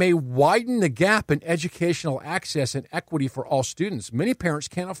 It may widen the gap in educational access and equity for all students. Many parents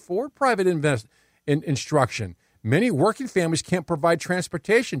can't afford private instruction. Many working families can't provide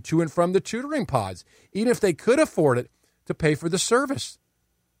transportation to and from the tutoring pods, even if they could afford it to pay for the service.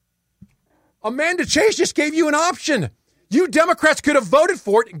 Amanda Chase just gave you an option. You Democrats could have voted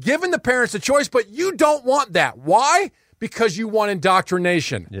for it, given the parents a choice, but you don't want that. Why? Because you want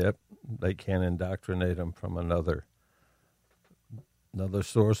indoctrination. Yep. They can't indoctrinate them from another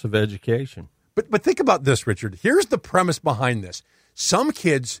source of education. But think about this, Richard. Here's the premise behind this. Some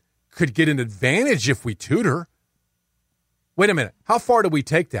kids could get an advantage if we tutor. Wait a minute. How far do we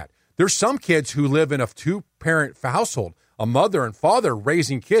take that? There's some kids who live in a two-parent household, a mother and father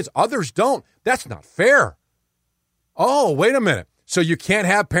raising kids. Others don't. That's not fair. Oh, wait a minute. So you can't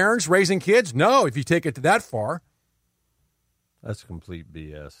have parents raising kids? No, if you take it to that far. That's complete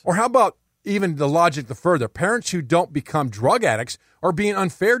BS. Or how about even the logic the further? Parents who don't become drug addicts are being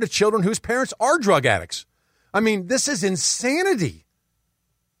unfair to children whose parents are drug addicts. I mean, this is insanity.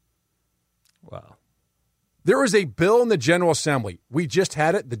 Wow. There was a bill in the General Assembly. We just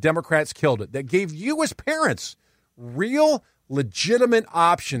had it. The Democrats killed it. That gave you as parents real legitimate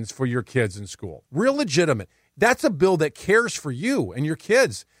options for your kids in school. Real legitimate. That's a bill that cares for you and your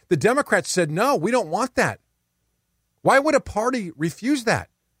kids. The Democrats said, no, we don't want that. Why would a party refuse that?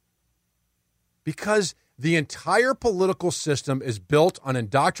 Because the entire political system is built on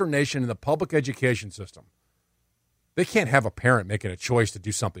indoctrination in the public education system. They can't have a parent making a choice to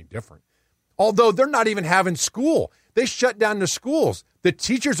do something different. Although they're not even having school. They shut down the schools. The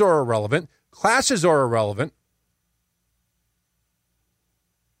teachers are irrelevant. Classes are irrelevant.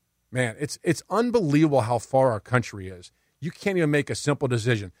 Man, it's unbelievable how far our country is. You can't even make a simple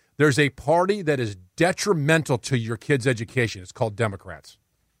decision. There's a party that is detrimental to your kids' education. It's called Democrats.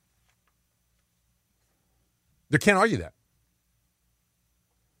 They can't argue that.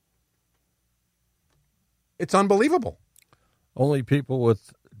 It's unbelievable. Only people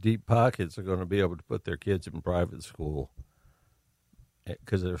with deep pockets are going to be able to put their kids in private school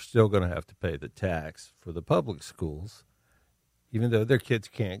because they're still going to have to pay the tax for the public schools, even though their kids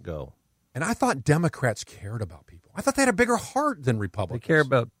can't go. And I thought Democrats cared about people. I thought they had a bigger heart than Republicans. They care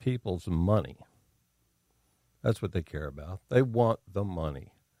about people's money. That's what they care about. They want the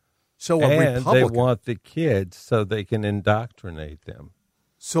money. So and they want the kids so they can indoctrinate them.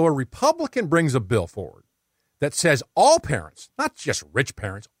 So a Republican brings a bill forward that says all parents, not just rich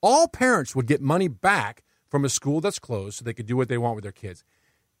parents, all parents would get money back from a school that's closed so they could do what they want with their kids.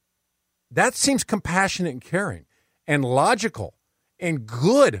 That seems compassionate and caring and logical and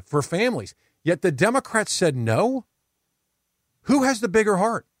good for families. Yet the Democrats said no. Who has the bigger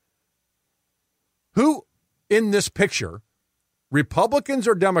heart? Who in this picture, Republicans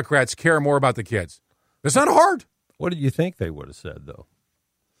or Democrats, care more about the kids? It's not hard. What do you think they would have said, though?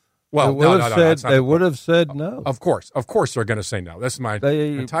 Well, they would have said no. Of course they're going to say no. That's my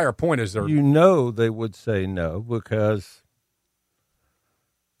entire point. Is they would say no because,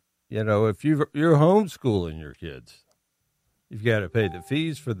 if you're homeschooling your kids, you've got to pay the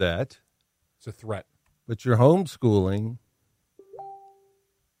fees for that. It's a threat. But you're homeschooling.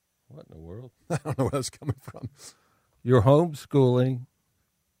 What in the world? I don't know where that's coming from. You're homeschooling.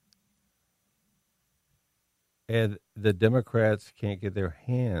 And the Democrats can't get their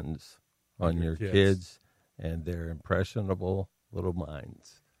hands on your kids and their impressionable little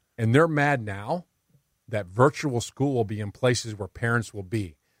minds. And they're mad now that virtual school will be in places where parents will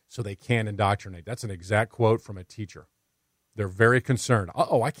be so they can't indoctrinate. That's an exact quote from a teacher. They're very concerned.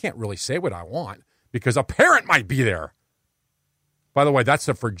 I can't really say what I want because a parent might be there. By the way, that's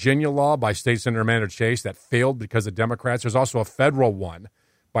a Virginia law by State Senator Amanda Chase that failed because of Democrats. There's also a federal one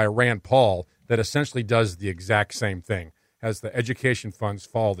by Rand Paul that essentially does the exact same thing, has the education funds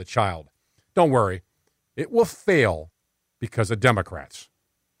follow the child. Don't worry. It will fail because of Democrats.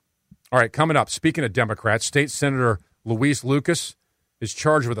 All right, coming up, speaking of Democrats, State Senator Luis Lucas is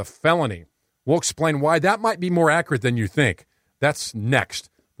charged with a felony. We'll explain why that might be more accurate than you think. That's next.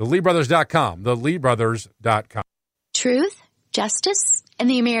 TheLeeBrothers.com, TheLeeBrothers.com. Truth, justice, and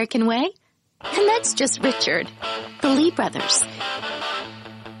the American way? And that's just Richard. The Lee Brothers.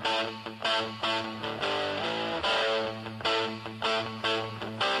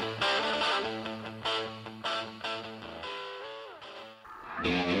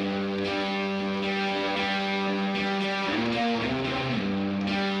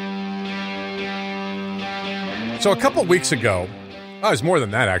 So a couple weeks ago, it was more than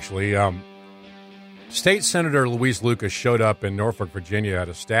that, actually. State Senator Louise Lucas showed up in Norfolk, Virginia at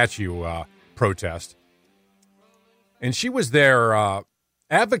a statue protest. And she was there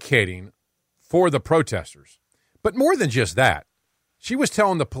advocating for the protesters. But more than just that, she was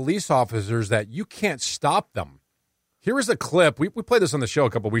telling the police officers that you can't stop them. Here is a clip. We played this on the show a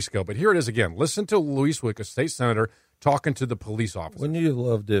couple weeks ago, but here it is again. Listen to Louise Lucas, state senator, talking to the police officers. Wouldn't you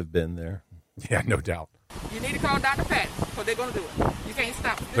love to have been there? Yeah, no doubt. You need to call Dr. Patton, because they're going to do it. You can't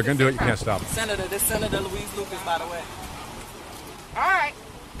stop them. They're going to do it. You can't stop them. This Senator Louise Lucas, by the way. All right.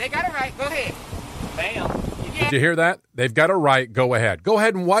 They got it right. Go ahead. Bam. Yeah. Did you hear that? They've got it right. Go ahead. Go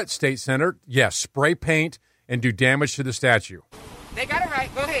ahead and what, state senator? Yes, spray paint and do damage to the statue. They got it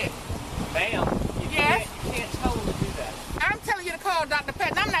right. Go ahead. Bam. Yes. You can't tell them to do that. I'm telling you to call Dr.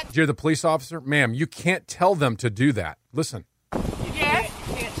 Patton. I'm not. Did you hear the police officer? Ma'am, you can't tell them to do that. Listen. Yes.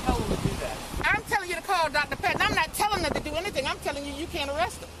 You can't tell them to do that. I'm telling you to call Dr. Patton. I'm not telling them to do anything. I'm telling you can't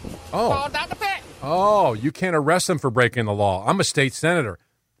arrest them. Oh. Call Dr. Patton. Oh, you can't arrest them for breaking the law. I'm a state senator.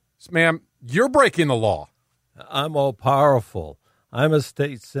 Ma'am, you're breaking the law. I'm all powerful. I'm a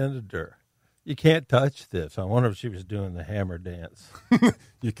state senator. You can't touch this. I wonder if she was doing the hammer dance.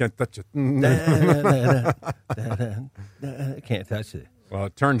 You can't touch it. Can't touch it. Well,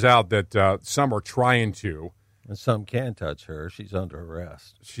 it turns out that some are trying to. And some can touch her. She's under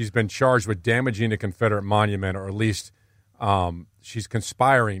arrest. She's been charged with damaging a Confederate monument, or at least she's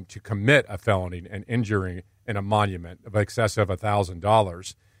conspiring to commit a felony and injuring in a monument of excess of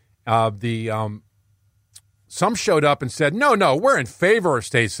 $1,000. Some showed up and said, no, we're in favor of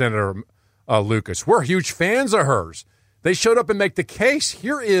State Senator Lucas. We're huge fans of hers. They showed up and make the case.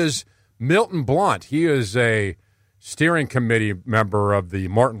 Here is Milton Blunt. He is a steering committee member of the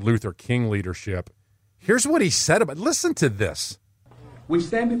Martin Luther King leadership. Here's what he said about it. Listen to this. We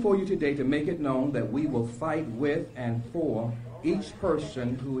stand before you today to make it known that we will fight with and for each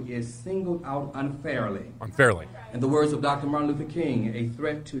person who is singled out unfairly. Unfairly. In the words of Dr. Martin Luther King, a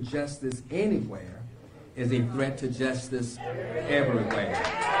threat to justice anywhere is a threat to justice everywhere.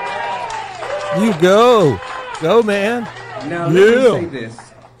 You go. Go, man. Now, let me say this.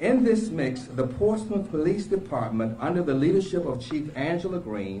 In this mix, the Portsmouth Police Department, under the leadership of Chief Angela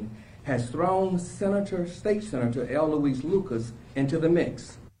Green, has thrown State Senator L. Louise Lucas into the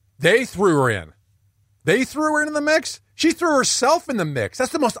mix. They threw her in. They threw her into the mix? She threw herself in the mix.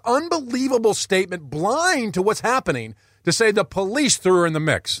 That's the most unbelievable statement, blind to what's happening, to say the police threw her in the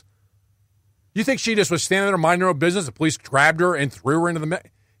mix. You think she just was standing there minding her own business, the police grabbed her and threw her into the mix?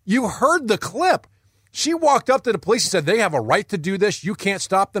 You heard the clip. She walked up to the police and said, they have a right to do this. You can't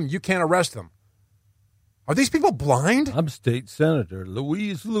stop them. You can't arrest them. Are these people blind? I'm State Senator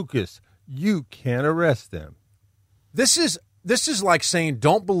Louise Lucas. You can't arrest them. This is like saying,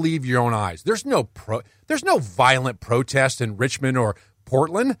 don't believe your own eyes. There's no violent protest in Richmond or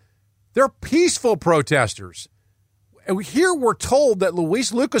Portland. They're peaceful protesters. And here we're told that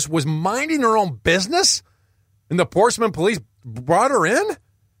Louise Lucas was minding her own business, and the Portsmouth police brought her in?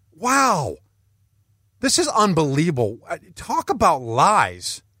 Wow. This is unbelievable. Talk about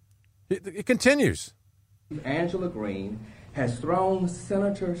lies. It continues. Angela Green has thrown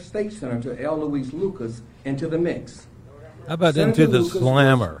State Senator L. Louise Lucas into the mix. How about Senator into the Lucas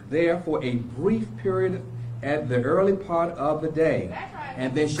slammer? Was there for a brief period at the early part of the day,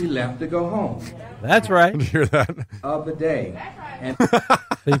 and then she left to go home. That's right. Did you hear that? Of the day. And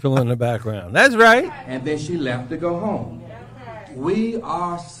people in the background. That's right. And then she left to go home. We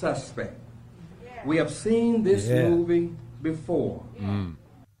are suspect. We have seen this movie before. Mm.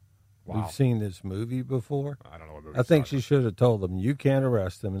 Wow. We've seen this movie before? I don't know what movie. I think she should have told them, you can't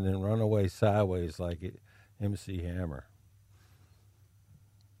arrest them, and then run away sideways like MC Hammer.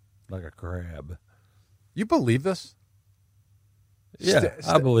 Like a crab. You believe this? Yeah,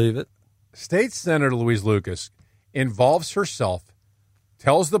 I believe it. State Senator Louise Lucas involves herself,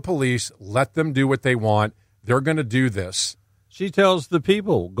 tells the police, let them do what they want. They're going to do this. She tells the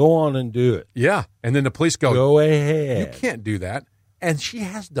people, go on and do it. Yeah, and then the police go ahead. You can't do that. And she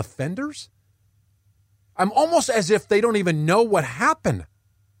has defenders? I'm almost as if they don't even know what happened.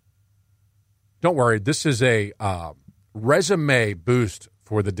 Don't worry, this is a resume boost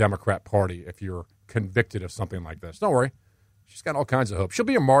for the Democrat Party if you're convicted of something like this. Don't worry. She's got all kinds of hope. She'll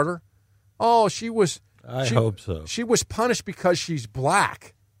be a martyr. Oh, she hope so. She was punished because she's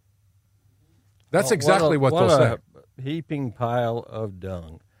black. That's exactly what they'll say. A heaping pile of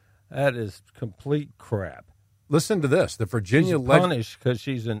dung. That is complete crap. Listen to this. The Virginia she's punished because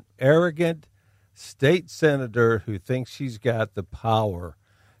she's an arrogant state senator who thinks she's got the power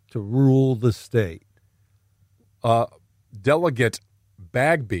to rule the state. Delegate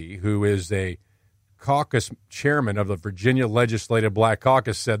Bagby, who is a Caucus chairman of the Virginia Legislative Black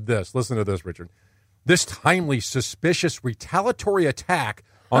Caucus said this. Listen to this, Richard. This timely, suspicious, retaliatory attack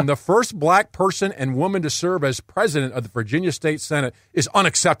on the first black person and woman to serve as president of the Virginia State Senate is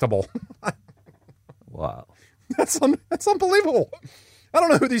unacceptable. Wow. That's unbelievable. I don't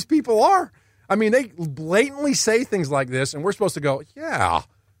know who these people are. I mean, they blatantly say things like this, and we're supposed to go, yeah,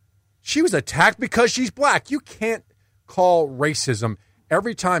 she was attacked because she's black. You can't call racism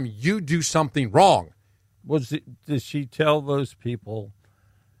every time you do something wrong. Did she tell those people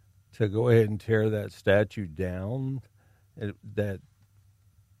to go ahead and tear that statue down, that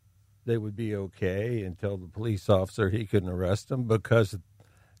they would be okay, and tell the police officer he couldn't arrest them because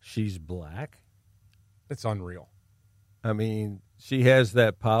she's black? It's unreal. I mean, she has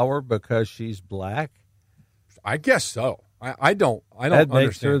that power because she's black? I guess so. I don't that makes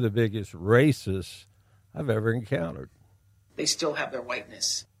understand. her the biggest racist I've ever encountered. They still have their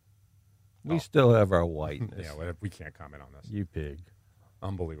whiteness. We still have our whiteness. Yeah, well, we can't comment on this. You pig.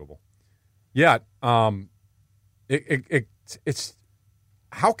 Unbelievable. Yeah, it's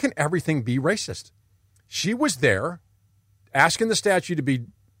how can everything be racist? She was there asking the statue to be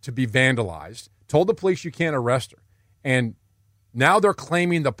vandalized, told the police you can't arrest her, and now they're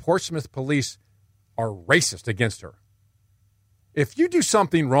claiming the Portsmouth police are racist against her. If you do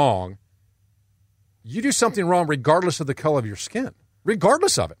something wrong, you do something wrong regardless of the color of your skin,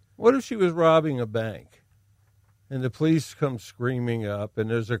 regardless of it. What if she was robbing a bank and the police come screaming up and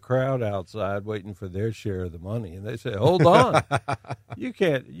there's a crowd outside waiting for their share of the money, and they say, hold on, you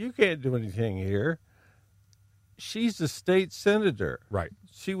can't do anything here. She's the state senator. Right.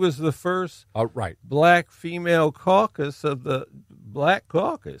 She was the first right. black female caucus of the Black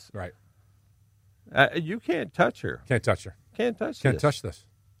Caucus. Right. You can't touch her. Can't touch her. Can't touch this.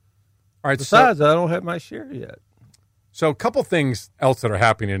 All right. Besides, I don't have my share yet. So a couple things else that are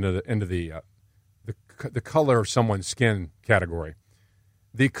happening into the color of someone's skin category.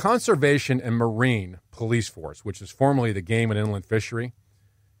 The Conservation and Marine Police Force, which is formerly the Game and Inland Fishery,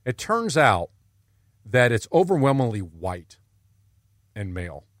 it turns out that it's overwhelmingly white and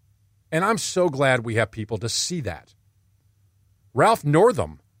male. And I'm so glad we have people to see that. Ralph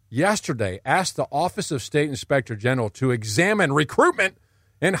Northam yesterday asked the Office of State Inspector General to examine recruitment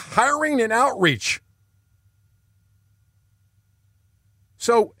and hiring and outreach.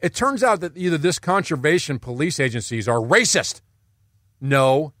 So it turns out that either this conservation police agencies are racist.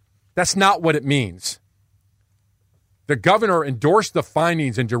 No, that's not what it means. The governor endorsed the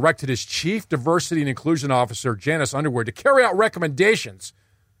findings and directed his chief diversity and inclusion officer, Janice Underwood, to carry out recommendations.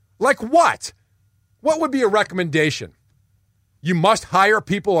 Like what? What would be a recommendation? You must hire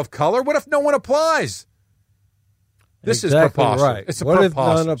people of color? What if no one applies? This is preposterous. Right. It's what if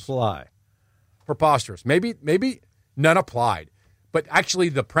preposterous. none apply? Preposterous. Maybe none applied. But actually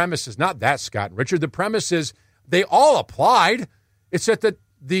the premise is not that, Scott and Richard. The premise is they all applied. It's that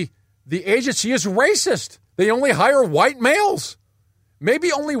the agency is racist. They only hire white males.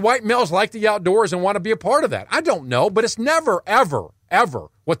 Maybe only white males like the outdoors and want to be a part of that. I don't know, but it's never, ever, ever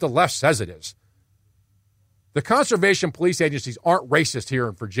what the left says it is. The conservation police agencies aren't racist here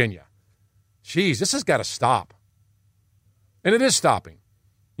in Virginia. Jeez, this has got to stop. And it is stopping.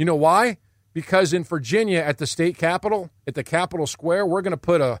 You know why? Because in Virginia at the state capitol, at the Capitol Square, we're going to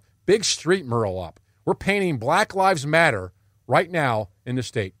put a big street mural up. We're painting Black Lives Matter right now in the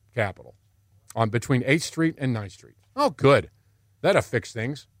state capitol on between 8th Street and 9th Street. Oh, good. That'll fix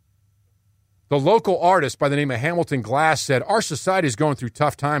things. The local artist by the name of Hamilton Glass said, our society is going through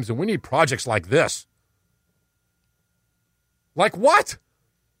tough times and we need projects like this. Like what?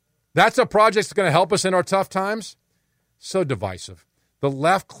 That's a project that's going to help us in our tough times? So divisive. The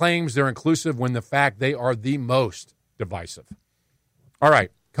left claims they're inclusive when the fact they are the most divisive. All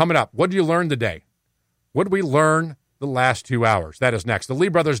right, coming up, what did you learn today? What did we learn the last 2 hours? That is next.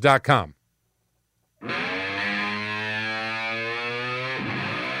 TheLeeBrothers.com.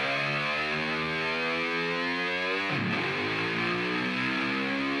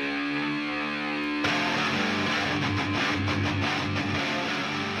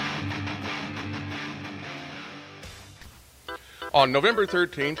 On November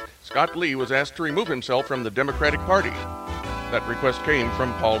 13th, Scott Lee was asked to remove himself from the Democratic Party. That request came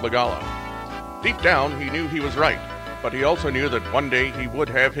from Paul Begala. Deep down, he knew he was right, but he also knew that one day he would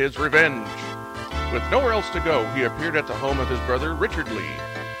have his revenge. With nowhere else to go, he appeared at the home of his brother, Richard Lee.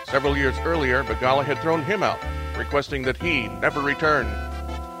 Several years earlier, Begala had thrown him out, requesting that he never return.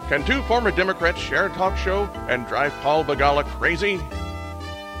 Can two former Democrats share a talk show and drive Paul Begala crazy?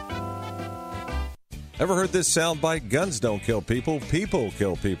 Ever heard this soundbite? Guns don't kill people, people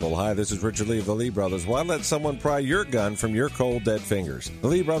kill people. Hi, this is Richard Lee of the Lee Brothers. Why let someone pry your gun from your cold, dead fingers? The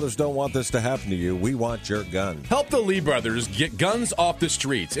Lee Brothers don't want this to happen to you. We want your gun. Help the Lee Brothers get guns off the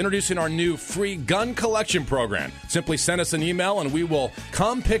streets. Introducing our new free gun collection program. Simply send us an email and we will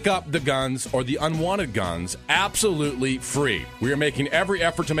come pick up the guns or the unwanted guns absolutely free. We are making every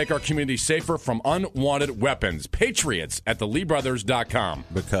effort to make our community safer from unwanted weapons. Patriots at theleebrothers.com.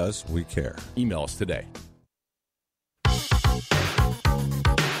 Because we care. Email us today.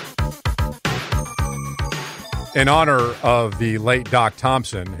 In honor of the late Doc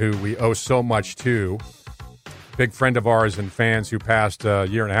Thompson, who we owe so much to, big friend of ours and fans who passed a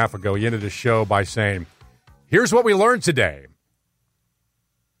year and a half ago, he ended his show by saying, here's what we learned today.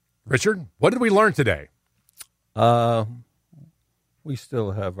 Richard, what did we learn today? We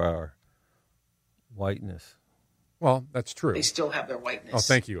still have our whiteness. Well, that's true. They still have their whiteness. Oh,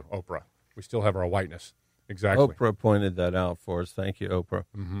 thank you, Oprah. We still have our whiteness. Exactly. Oprah pointed that out for us. Thank you, Oprah.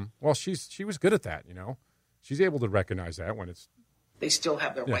 Mm-hmm. Well, she was good at that, you know. She's able to recognize that when it's... They still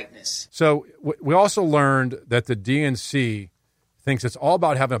have their whiteness. So we also learned that the DNC thinks it's all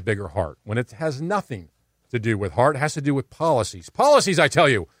about having a bigger heart, when it has nothing to do with heart. It has to do with policies. Policies, I tell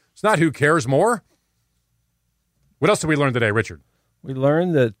you. It's not who cares more. What else did we learn today, Richard? We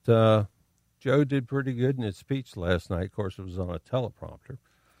learned that Joe did pretty good in his speech last night. Of course, it was on a teleprompter.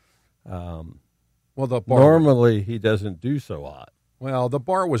 Well, the bar, normally he doesn't do so hot. Well, the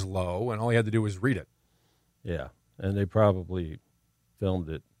bar was low, and all he had to do was read it. Yeah, and they probably filmed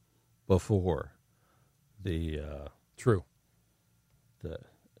it before the true the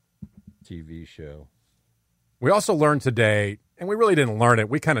TV show. We also learned today, and we really didn't learn it.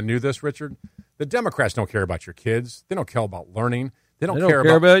 We kind of knew this, Richard. The Democrats don't care about your kids. They don't care about learning. They don't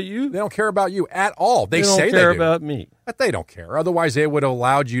care about you. They don't care about you at all. They don't say care they do, about me. but they don't care. Otherwise, they would have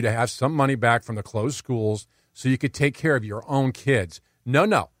allowed you to have some money back from the closed schools so you could take care of your own kids.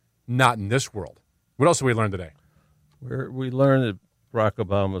 No, not in this world. What else did we learn today? We learned that Barack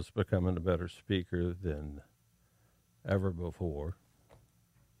Obama's becoming a better speaker than ever before.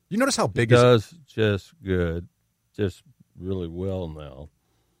 You notice how big he does just good, just really well now.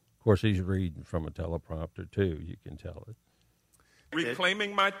 Of course, he's reading from a teleprompter, too. You can tell it.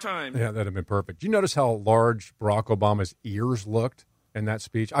 Reclaiming my time. Yeah, that'd have been perfect. You notice how large Barack Obama's ears looked in that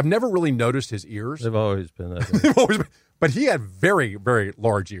speech? I've never really noticed his ears. They've always been that way. But he had very, very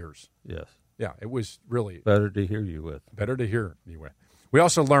large ears. Yes. Yeah, it was really... Better to hear you with. Better to hear you with. We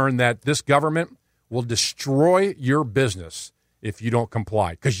also learned that this government will destroy your business if you don't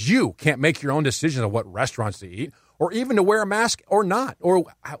comply, because you can't make your own decisions on what restaurants to eat or even to wear a mask or not, or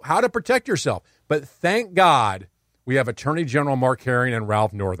how to protect yourself. But thank God we have Attorney General Mark Herring and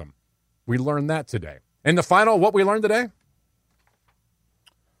Ralph Northam. We learned that today. And the final, what we learned today?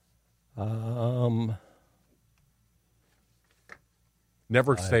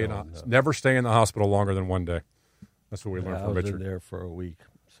 Never stay in the hospital longer than one day. That's what we learned from Richard. I was in there for a week,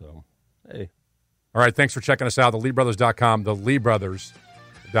 so hey. All right, thanks for checking us out. TheLeeBrothers.com,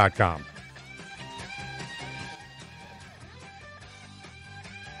 TheLeeBrothers.com.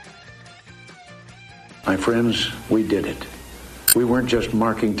 My friends, we did it. We weren't just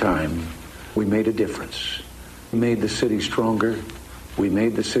marking time. We made a difference. We made the city stronger. We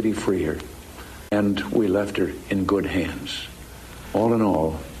made the city freer. And we left her in good hands. All in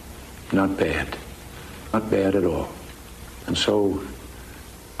all, not bad. Not bad at all. And so,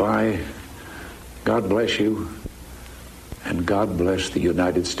 God bless you, and God bless the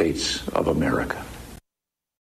United States of America.